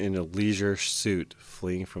man in a leisure suit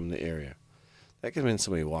fleeing from the area. That could have been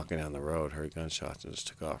somebody walking down the road, heard gunshots, and just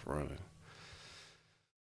took off running.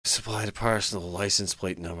 Supplied a parcel license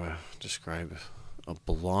plate number. Described a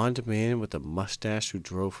blonde man with a mustache who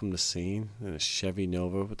drove from the scene in a Chevy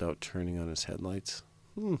Nova without turning on his headlights.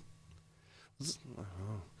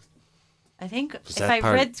 I think, Was if that I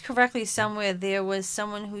part- read correctly somewhere, there was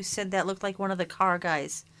someone who said that looked like one of the car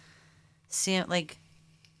guys. Sam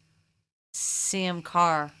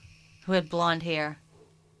Carr, who had blonde hair.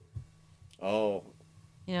 Oh.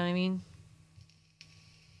 You know what I mean?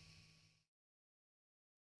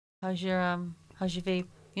 How's your vape?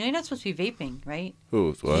 You know you're not supposed to be vaping, right?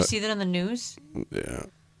 Who's Did you what? see that on the news? Yeah.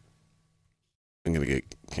 I'm going to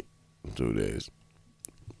get in 2 days.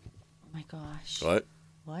 Oh my gosh. What?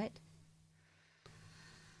 What?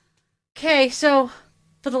 Okay, so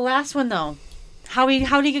for the last one though, how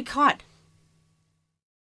did he get caught?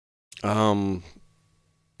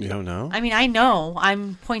 You don't know? I mean, I know.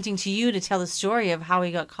 I'm pointing to you to tell the story of how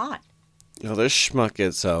he got caught. This schmuck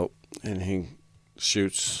gets out and he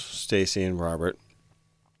shoots Stacy and Robert,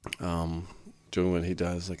 doing what he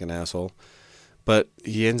does like an asshole. But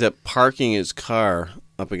he ends up parking his car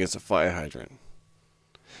up against a fire hydrant.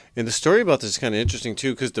 And the story about this is kind of interesting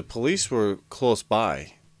too, because the police were close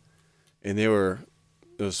by, and they were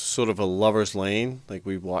it was sort of a lover's lane. Like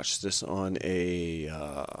we watched this on a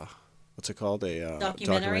what's it called? A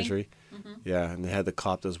documentary. Mm-hmm. Yeah, and they had the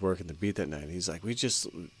cop that was working the beat that night. He's like, we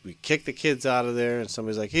kicked the kids out of there, and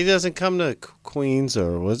somebody's like, he doesn't come to Queens,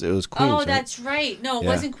 or it was Queens? Oh, right? that's right. No, it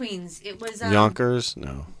wasn't Queens. It was Yonkers.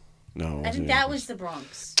 No. I think that was the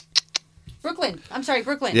Bronx. Brooklyn. I'm sorry,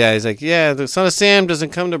 Brooklyn. Yeah, he's like, the son of Sam doesn't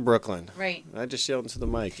come to Brooklyn. Right. I just yelled into the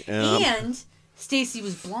mic. And Stacy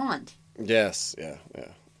was blonde. Yes, yeah.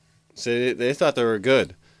 So they thought they were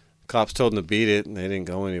good. Cops told them to beat it, and they didn't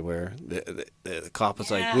go anywhere. The cop was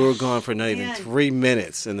like, we were gone for not even 3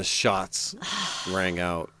 minutes, and the shots rang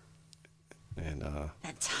out. And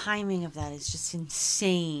that timing of that is just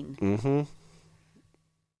insane. Mm-hmm.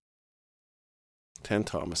 10th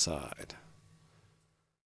homicide.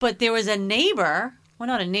 But there was a neighbor. Well,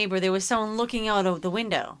 not a neighbor. There was someone looking out of the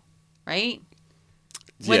window, right?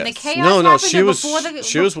 When the chaos happened,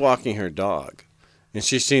 she was walking her dog, and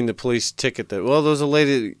she seen the police ticket that. Well, there was a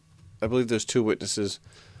lady. I believe there's 2 witnesses.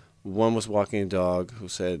 One was walking a dog who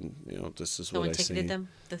said, this is what I see. Someone ticketed them.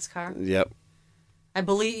 This car. Yep. I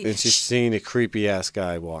believe. And she's seen a creepy ass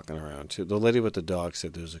guy walking around too. The lady with the dog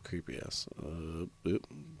said there's a creepy ass.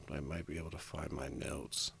 I might be able to find my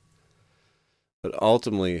notes. But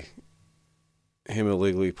ultimately, him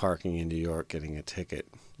illegally parking in New York, getting a ticket,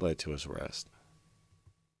 led to his arrest.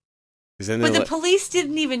 But the police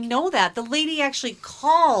didn't even know that. The lady actually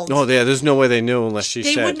called. Oh, yeah, there's no way they knew unless she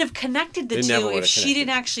said. They wouldn't have connected the two if she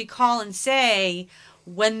didn't actually call and say,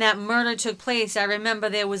 when that murder took place, I remember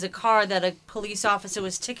there was a car that a police officer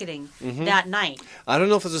was ticketing that night. I don't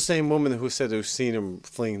know if it's the same woman who said who's seen him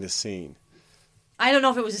fleeing the scene. I don't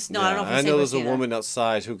know if it was. No, I don't know if it was. I know there's a woman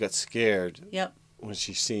outside who got scared. Yep. When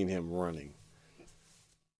she seen him running.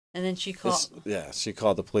 And then she called. She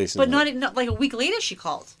called the police. But not like a week later she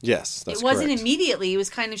called. Yes, that's correct. It wasn't immediately. It was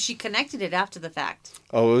kind of, she connected it after the fact.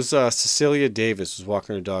 Oh, it was Cecilia Davis was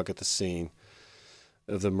walking her dog at the scene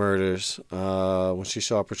of the murders when she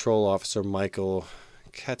saw patrol officer Michael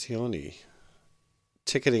Cattioni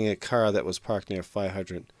ticketing a car that was parked near a fire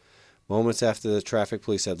hydrant. Moments after the traffic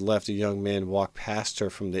police had left, a young man walked past her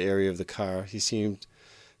from the area of the car. He seemed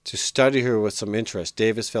to study her with some interest.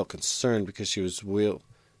 Davis felt concerned because he was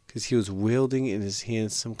wielding in his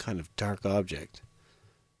hands some kind of dark object.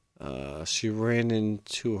 She ran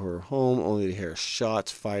into her home only to hear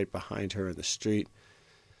shots fired behind her in the street.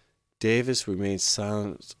 Davis remained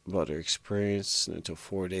silent about her experience until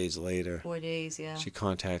 4 days later. 4 days, yeah. She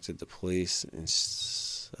contacted the police and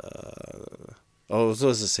it was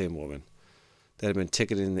the same woman that had been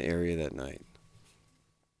ticketed in the area that night.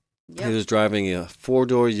 Yep. He was driving a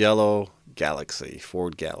 4-door yellow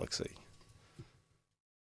Ford Galaxy.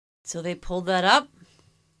 So they pulled that up.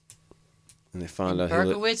 And they found out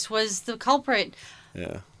Berkowitz was the culprit.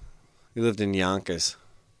 Yeah. He lived in Yonkers.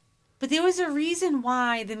 But there was a reason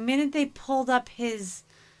why the minute they pulled up his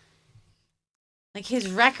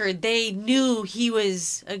record, they knew he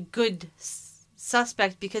was a good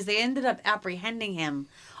suspect because they ended up apprehending him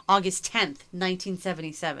August 10th,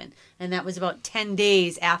 1977. And that was about 10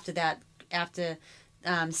 days after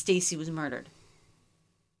Stacy was murdered.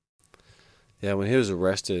 Yeah, when he was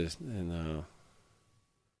arrested in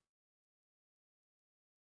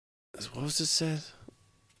what was it said?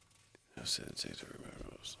 At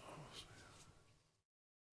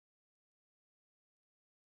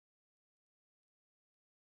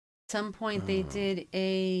some point they did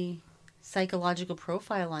a psychological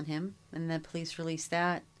profile on him, and the police released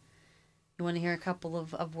that. You want to hear a couple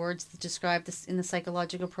of words that describe this in the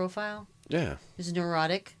psychological profile? Yeah. He's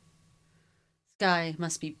neurotic. This guy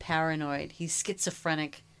must be paranoid. He's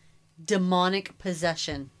schizophrenic. Demonic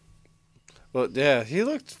possession. Well, yeah, he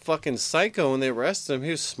looked fucking psycho when they arrested him.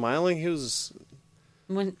 He was smiling. He was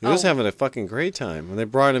having a fucking great time. When they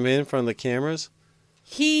brought him in front of the cameras,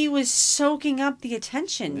 he was soaking up the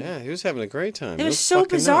attention. Yeah, he was having a great time. It was so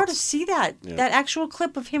bizarre to see that. Yeah. That actual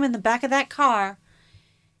clip of him in the back of that car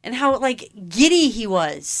and how, giddy he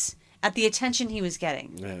was at the attention he was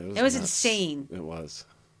getting. Yeah, it was insane. It was.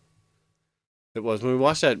 It was. When we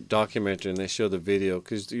watched that documentary and they showed the video,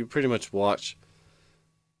 because you pretty much watch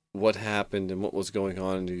what happened and what was going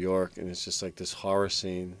on in New York, and it's just like this horror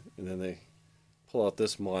scene, and then they pull out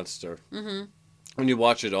this monster. Mm-hmm. When you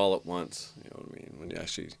watch it all at once, you know what I mean? When you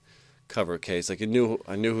actually cover a case. I knew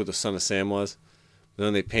who the son of Sam was, but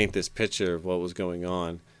then they paint this picture of what was going on,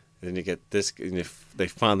 and then you get this, and if they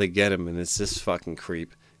finally get him, and it's this fucking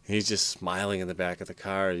creep. And he's just smiling in the back of the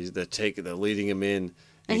car. They're leading him in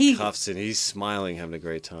cuffs, and he's smiling, having a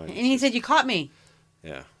great time. And he said, "You caught me."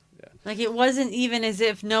 Yeah. It wasn't even as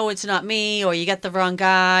if, no, it's not me, or you got the wrong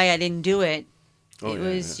guy, I didn't do it. Oh, it yeah,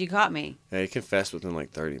 was yeah. you got me. Yeah, he confessed within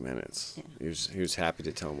like 30 minutes. Yeah. He was happy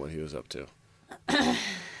to tell him what he was up to. I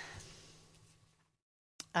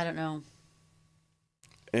don't know.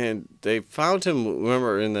 And they found him.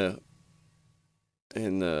 Remember in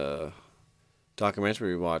the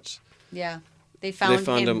documentary we watched. Yeah, they found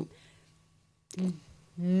him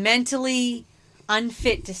mentally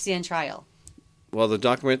unfit to stand trial. Well, we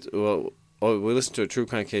listened to a true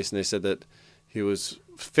crime case, and they said that he was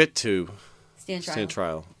fit to stand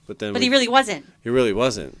trial. But he really wasn't. He really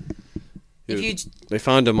wasn't. They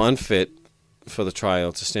found him unfit for the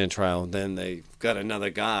trial to stand trial. And then they got another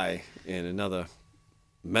guy and another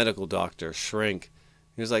medical doctor, Shrink.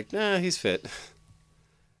 He was like, nah, he's fit.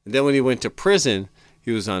 And then when he went to prison,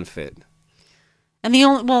 he was unfit. And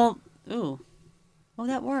that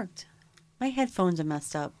worked. My headphones are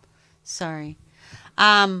messed up. Sorry.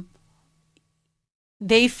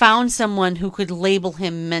 They found someone who could label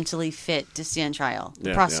him mentally fit to stand trial.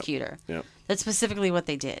 The prosecutor. Yeah. That's specifically what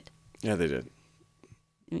they did. Yeah, they did.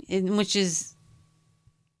 Which is,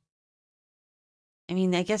 I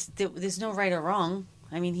mean, I guess there's no right or wrong.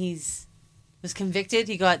 I mean, was convicted.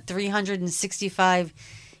 He got 365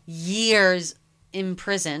 years in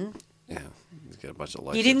prison. Yeah, he's got a bunch of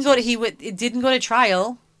life. He didn't go to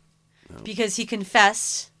trial because he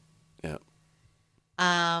confessed. Yeah.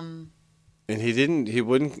 And he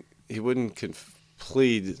wouldn't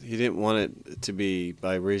plead. He didn't want it to be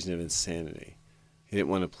by reason of insanity. He didn't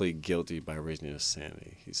want to plead guilty by reason of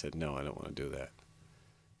insanity. He said, no, I don't want to do that.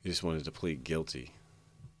 He just wanted to plead guilty.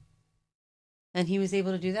 And he was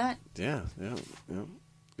able to do that? Yeah.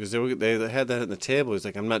 Because they had that on the table. He's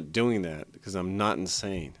like, I'm not doing that because I'm not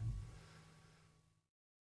insane.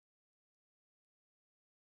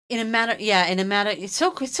 It's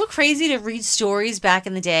so crazy to read stories back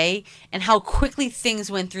in the day and how quickly things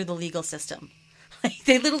went through the legal system. Like,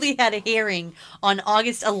 they literally had a hearing on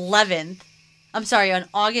August 11th. I'm sorry, on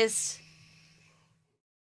August...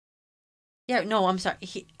 Yeah, no, I'm sorry.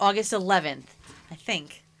 August 11th, I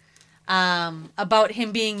think. About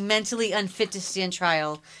him being mentally unfit to stand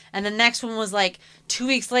trial. And the next one was like 2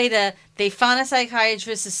 weeks later, they found a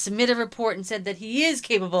psychiatrist to submit a report and said that he is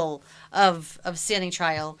capable of standing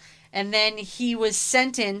trial. And then he was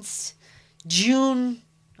sentenced June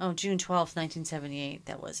 12th, 1978.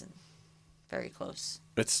 That wasn't very close.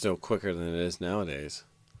 It's still quicker than it is nowadays.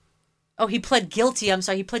 Oh, he pled guilty. I'm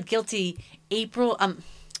sorry. He pled guilty oh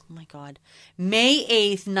my God. May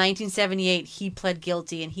 8th, 1978, he pled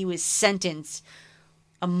guilty and he was sentenced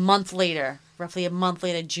roughly a month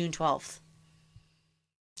later, June 12th.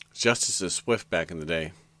 Justice is swift back in the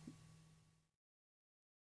day.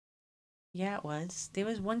 Yeah, it was. There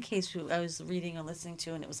was one case I was reading or listening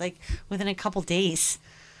to, and it was like within a couple days.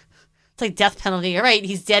 It's like death penalty. All right,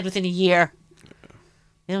 he's dead within a year. Yeah.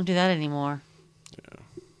 They don't do that anymore. Yeah.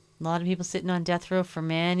 A lot of people sitting on death row for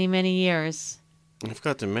many, many years. I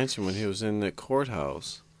forgot to mention when he was in the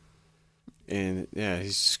courthouse, and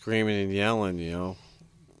he's screaming and yelling,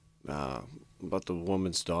 about the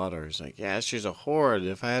woman's daughter. He's like, yeah, she's a whore.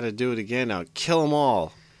 If I had to do it again, I'd kill them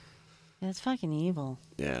all. That's fucking evil.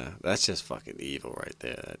 Yeah, that's just fucking evil right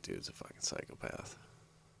there. That dude's a fucking psychopath.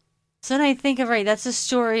 So then I think of, that's the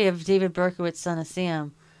story of David Berkowitz, son of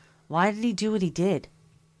Sam. Why did he do what he did?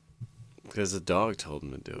 Because the dog told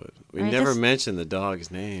him to do it. We never mentioned the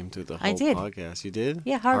dog's name through the whole podcast. You did?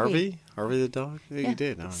 Yeah, Harvey. Harvey the dog? Yeah, you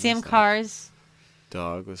did. Oh, Sam Carr's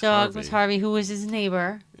dog was Harvey, who was his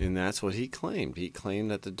neighbor. And that's what he claimed. He claimed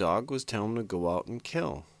that the dog was telling him to go out and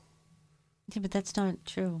kill. Yeah, but that's not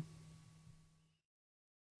true.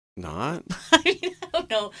 Not? I don't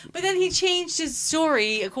know. But then he changed his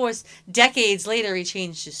story. Of course, decades later, he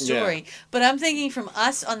changed his story. Yeah. But I'm thinking from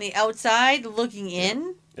us on the outside looking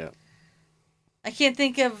in. Yeah. I can't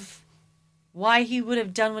think of why he would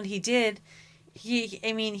have done what he did. He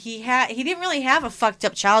didn't really have a fucked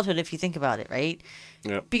up childhood if you think about it, right?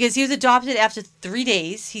 Yeah. Because he was adopted after 3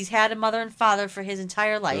 days. He's had a mother and father for his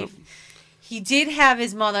entire life. Yep. He did have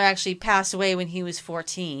his mother actually pass away when he was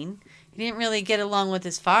 14. He didn't really get along with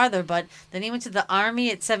his father, but then he went to the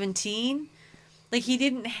army at 17. Like, he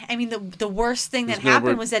didn't... I mean, the worst thing that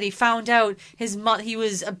happened was that he found out he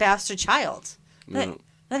was a bastard child.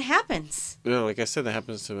 That happens. Yeah, like I said, that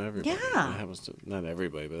happens to everybody. Yeah. That happens to, not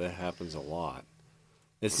everybody, but that happens a lot.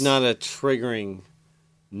 It's not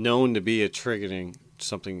known to be a triggering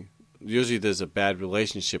something. Usually there's a bad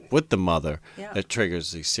relationship with the mother that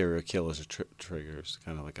triggers these serial killers or triggers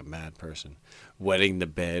kind of like a mad person. Wetting the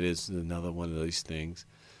bed is another one of these things.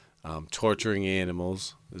 Torturing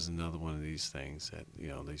animals is another one of these things that,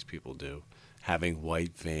 these people do. Having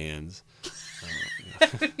white vans.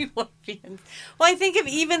 Morphine. Well, I think of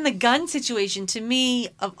even the gun situation. To me,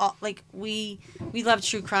 of all, like we love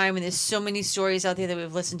true crime, and there's so many stories out there that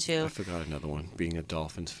we've listened to. I forgot another one. Being a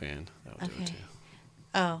Dolphins fan, that would do it too.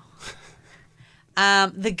 Oh.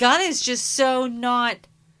 The gun is just so not.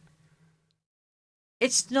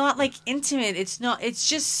 It's not like intimate. It's not. It's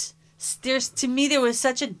just. To me, there was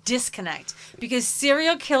such a disconnect because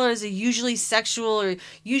serial killers are usually sexual or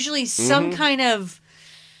usually some kind of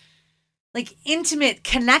like intimate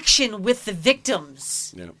connection with the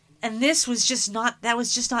victims. Yeah. And this was just not, that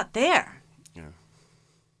was just not there. Yeah.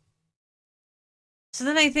 So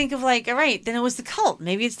then I think of like, all right, then it was the cult.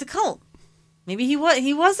 Maybe it's the cult. Maybe he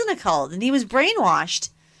wasn't a cult and he was brainwashed.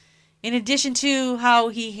 In addition to how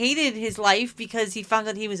he hated his life because he found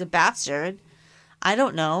out he was a bastard. I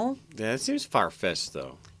don't know. Yeah, it seems far-fetched,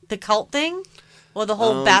 though. The cult thing? Well, the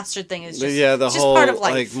whole bastard thing is just, yeah, the it's whole, just part of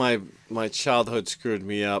life. like, my childhood screwed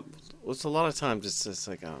me up. It's a lot of times it's just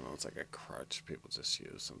like, I don't know, it's like a crutch people just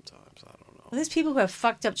use sometimes. I don't know. Well, there's people who have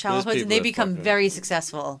fucked up childhoods and they become very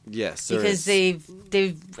successful. Yes, because they've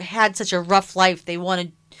had such a rough life. They want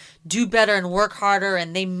to do better and work harder,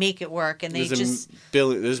 and they make it work. And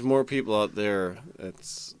there's more people out there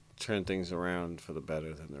that's turn things around for the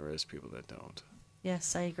better than there is people that don't.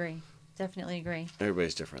 Yes, I agree. Definitely agree.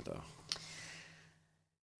 Everybody's different, though.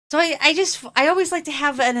 So I always like to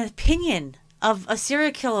have an opinion of a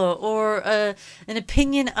serial killer or an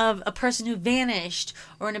opinion of a person who vanished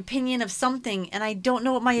or an opinion of something, and I don't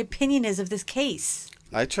know what my opinion is of this case.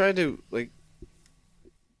 I try to,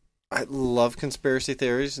 I love conspiracy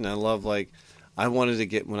theories, and I love, I wanted to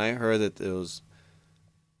get, when I heard that there was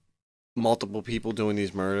multiple people doing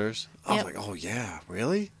these murders, I was like, oh, yeah,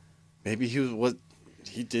 really? Maybe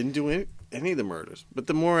he didn't do any of the murders. But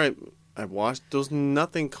the more I watched, there was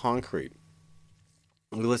nothing concrete.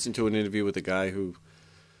 We listened to an interview with a guy who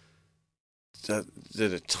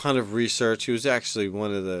did a ton of research. He was actually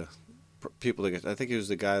one of the people that I think he was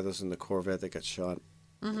the guy that was in the Corvette that got shot.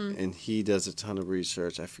 Mm-hmm. And he does a ton of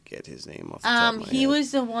research. I forget his name off the top of my head. He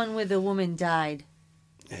was the one where the woman died.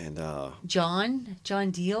 And John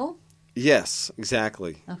Deal? Yes,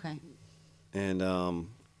 exactly. Okay. And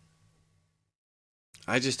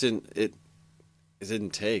I just didn't. It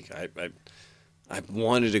didn't take. I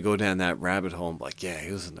wanted to go down that rabbit hole. And yeah,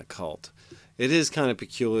 he was in the cult. It is kind of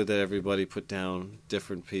peculiar that everybody put down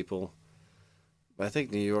different people. But I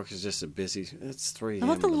think New York is just a busy. It's 3 a.m.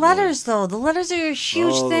 How about the letters, though? The letters are a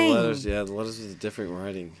huge thing. The letters, yeah, the letters is a different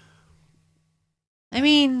writing. I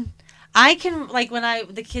mean, I can,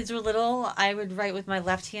 when the kids were little, I would write with my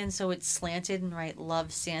left hand so it's slanted and write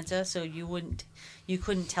 "Love Santa," so you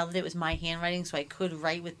couldn't tell that it was my handwriting, so I could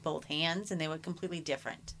write with both hands, and they were completely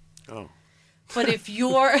different. Oh. But if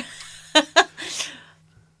you're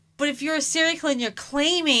a serial killer and you're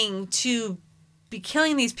claiming to be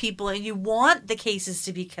killing these people and you want the cases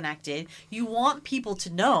to be connected, you want people to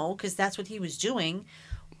know, because that's what he was doing,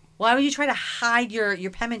 why would you try to hide your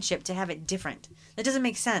penmanship to have it different? That doesn't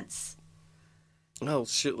make sense. Well,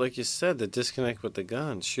 shoot, like you said, the disconnect with the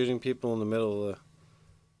gun, shooting people in the middle of the,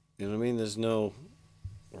 you know what I mean? There's no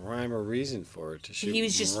rhyme or reason for it to shoot. He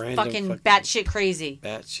was just fucking batshit crazy.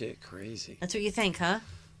 Batshit crazy. That's what you think, huh?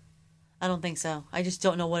 I don't think so. I just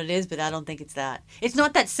don't know what it is, but I don't think it's that. It's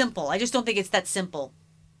not that simple. I just don't think it's that simple.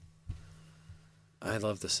 I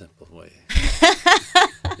love the simple way.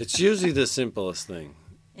 It's usually the simplest thing.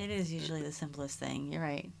 It is usually the simplest thing. You're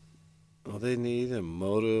right. Well, they need a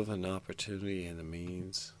motive, an opportunity, and a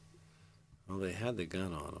means. Well, they had the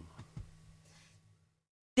gun on them.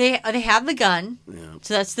 They have the gun, yeah.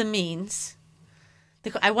 So that's the means.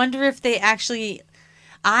 I wonder if they actually...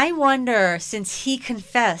 I wonder, since he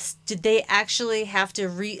confessed, did they actually have to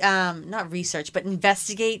not research, but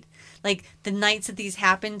investigate, the nights that these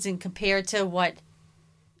happened and compare to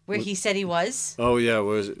where he said he was? Oh, yeah.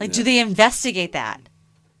 Was it? Do they investigate that?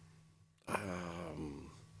 Yeah,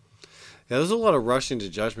 there was a lot of rushing to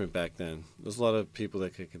judgment back then. There was a lot of people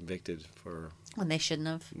that get convicted for... When they shouldn't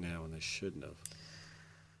have. Yeah, when they shouldn't have.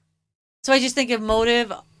 So I just think of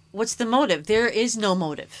motive. What's the motive? There is no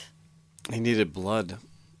motive. He needed blood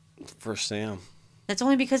for Sam. That's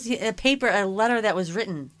only because a letter that was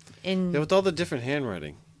written in... Yeah, with all the different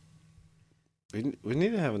handwriting. We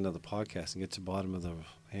need to have another podcast and get to the bottom of the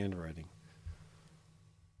handwriting.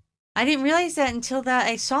 I didn't realize that until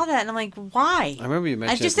I saw that, and I'm like, why? I remember you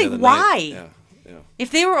mentioned I just it the think, other why? night. Yeah.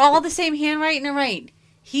 If they were all the same handwriting, all right.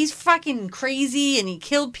 He's fucking crazy, and he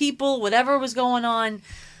killed people, whatever was going on.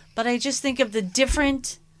 But I just think of the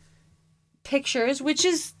different pictures,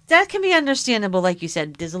 that can be understandable, like you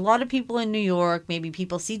said. There's a lot of people in New York. Maybe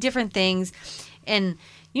people see different things, and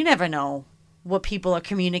you never know what people are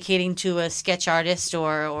communicating to a sketch artist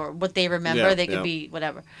or what they remember. Yeah, They could yeah. be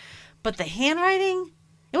whatever. But the handwriting,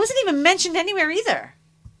 it wasn't even mentioned anywhere either.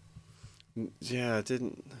 Yeah, it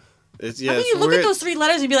didn't. It's How can it's you look at weird. those 3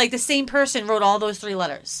 letters and be like, the same person wrote all those 3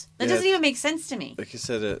 letters? That Yeah. doesn't even make sense to me. Like you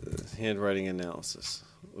said, handwriting analysis.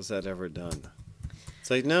 Was that ever done? It's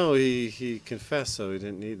like, no, he confessed, so he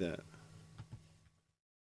didn't need that.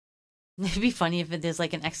 It'd be funny if there's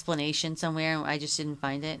like an explanation somewhere and I just didn't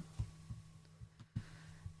find it.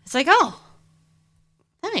 It's like, oh,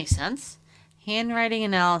 that makes sense. Handwriting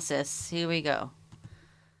analysis. Here we go.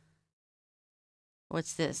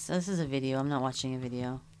 What's this? This is a video. I'm not watching a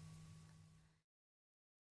video.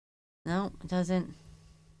 No, it doesn't.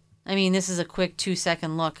 I mean, this is a quick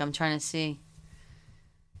 2-second look. I'm trying to see.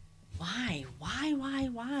 Why?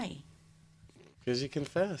 Why? Because he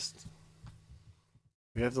confessed.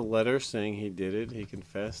 We have the letter saying he did it. He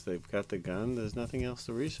confessed. They've got the gun. There's nothing else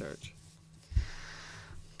to research.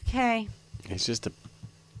 Okay. He's just a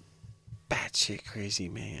batshit crazy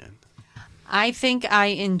man. I think I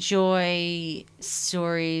enjoy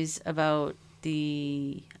stories about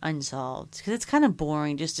the unsolved because it's kind of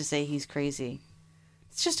boring just to say he's crazy.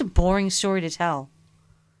 It's just a boring story to tell.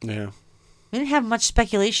 Yeah. We didn't have much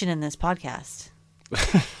speculation in this podcast.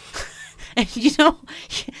 And you know,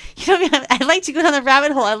 I like to go down the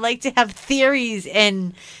rabbit hole. I like to have theories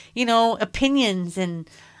and, opinions and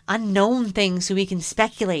unknown things so we can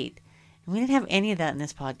speculate. And we didn't have any of that in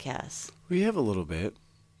this podcast. We have a little bit.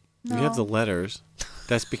 No. We have the letters.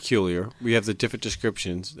 That's peculiar. We have the different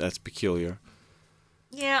descriptions. That's peculiar.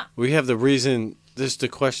 Yeah. We have the reason. There's the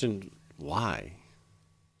question, why?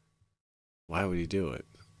 Why would he do it?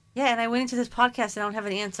 Yeah, and I went into this podcast and I don't have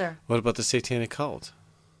an answer. What about the satanic cult?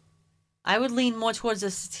 I would lean more towards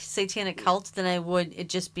a satanic cult than I would it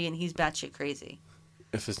just being he's batshit crazy.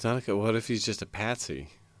 If it's not a cult, what if he's just a patsy?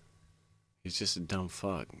 He's just a dumb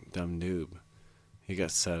fuck, dumb noob. He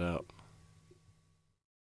got set up.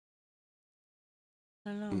 I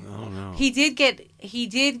don't know. I don't know. He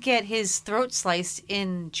did get his throat sliced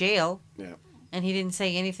in jail, Yeah. and he didn't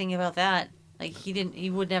say anything about that. Like he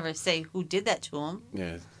would never say who did that to him.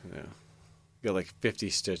 Yeah. He got like 50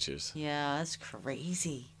 stitches. Yeah, that's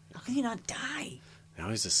crazy. How can you not die? Now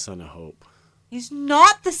he's the son of hope. He's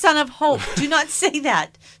not the son of hope. Do not say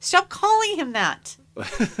that. Stop calling him that.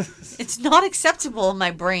 It's not acceptable in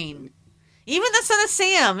my brain. Even the son of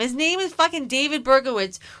Sam. His name is fucking David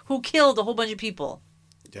Berkowitz, who killed a whole bunch of people.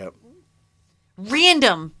 Yep.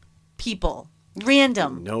 Random people.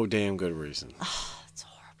 Random. No damn good reason. It's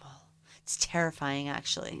horrible. It's terrifying,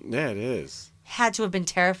 actually. Yeah, it is. Had to have been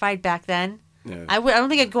terrified back then. Yeah. I don't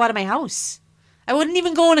think I'd go out of my house. I wouldn't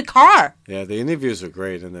even go in a car. Yeah, the interviews were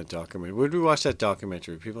great in that documentary. Where did we watch that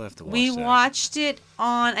documentary? People have to watch We that. watched it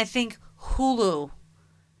on, I think, Hulu.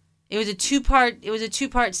 It was a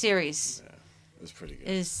two-part series. It was pretty good.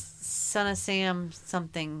 Is Son of Sam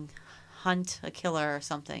something, Hunt a Killer or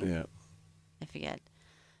something. Yeah. I forget.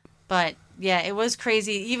 But yeah, it was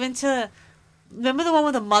crazy. Even to remember the one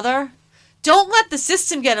with the mother. Don't let the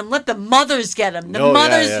system get him. Let the mothers get him. The Oh, yeah,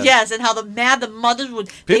 mothers, yeah. yes, and how the mothers would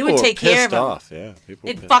People were take care of pissed him. off. Yeah. People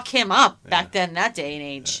were They'd pissed. fuck him up back then, in that day and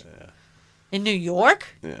age. In New York?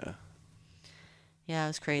 Yeah. Yeah, it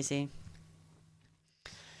was crazy.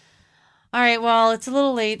 All right, well, it's a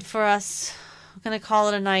little late for us. We're going to call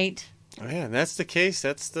it a night. Oh, yeah, and that's the case.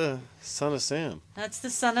 That's the son of Sam. That's the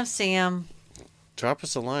son of Sam. Drop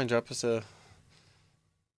us a line. Drop us a...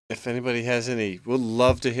 If anybody has any... We'd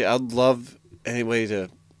love to hear... I'd love anybody to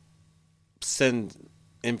send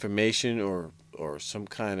information or some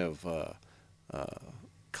kind of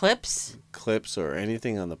Clips? clips or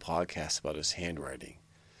anything on the podcast about his handwriting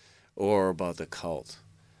or about the cult.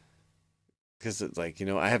 Because, like,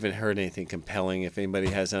 I haven't heard anything compelling. If anybody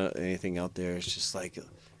has anything out there, it's just like,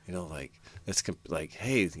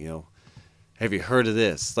 hey, have you heard of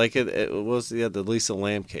this? Like it was the Lisa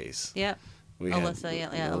Lamb case. Yep. We had Alyssa,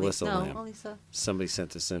 yeah. Alyssa Lamb. Alyssa. Somebody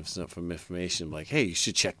sent us some information like, hey, you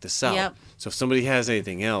should check this out. Yep. So if somebody has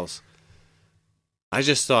anything else, I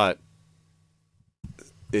just thought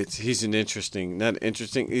he's an interesting, not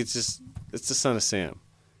interesting, it's the son of Sam.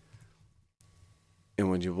 And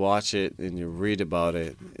when you watch it and you read about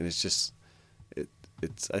it, and it's just,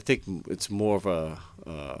 I think it's more of a,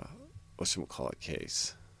 whatchamacallit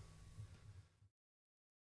case.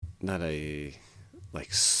 Not a,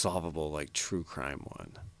 solvable, true crime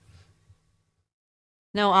one.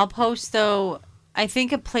 No, I'll post, though, I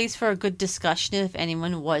think a place for a good discussion, if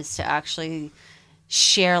anyone was to actually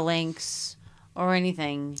share links or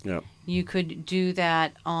anything, Yep. you could do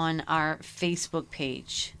that on our Facebook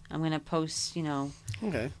page. I'm going to post,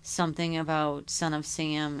 Okay. something about Son of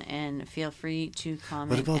Sam, and feel free to comment.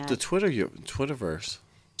 What about the Twitterverse?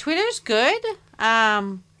 Twitter's good.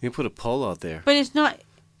 You put a poll out there. But it's not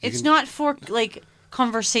not for like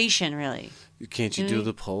conversation really. Can't you do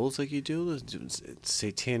the polls like you do?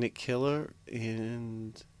 Satanic killer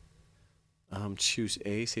and choose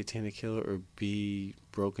A, satanic killer, or B,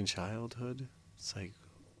 broken childhood? It's like,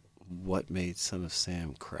 what made Son of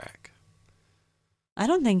Sam crack? I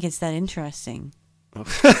don't think it's that interesting. All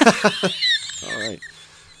right.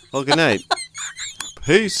 Well, good night.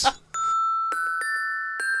 Peace.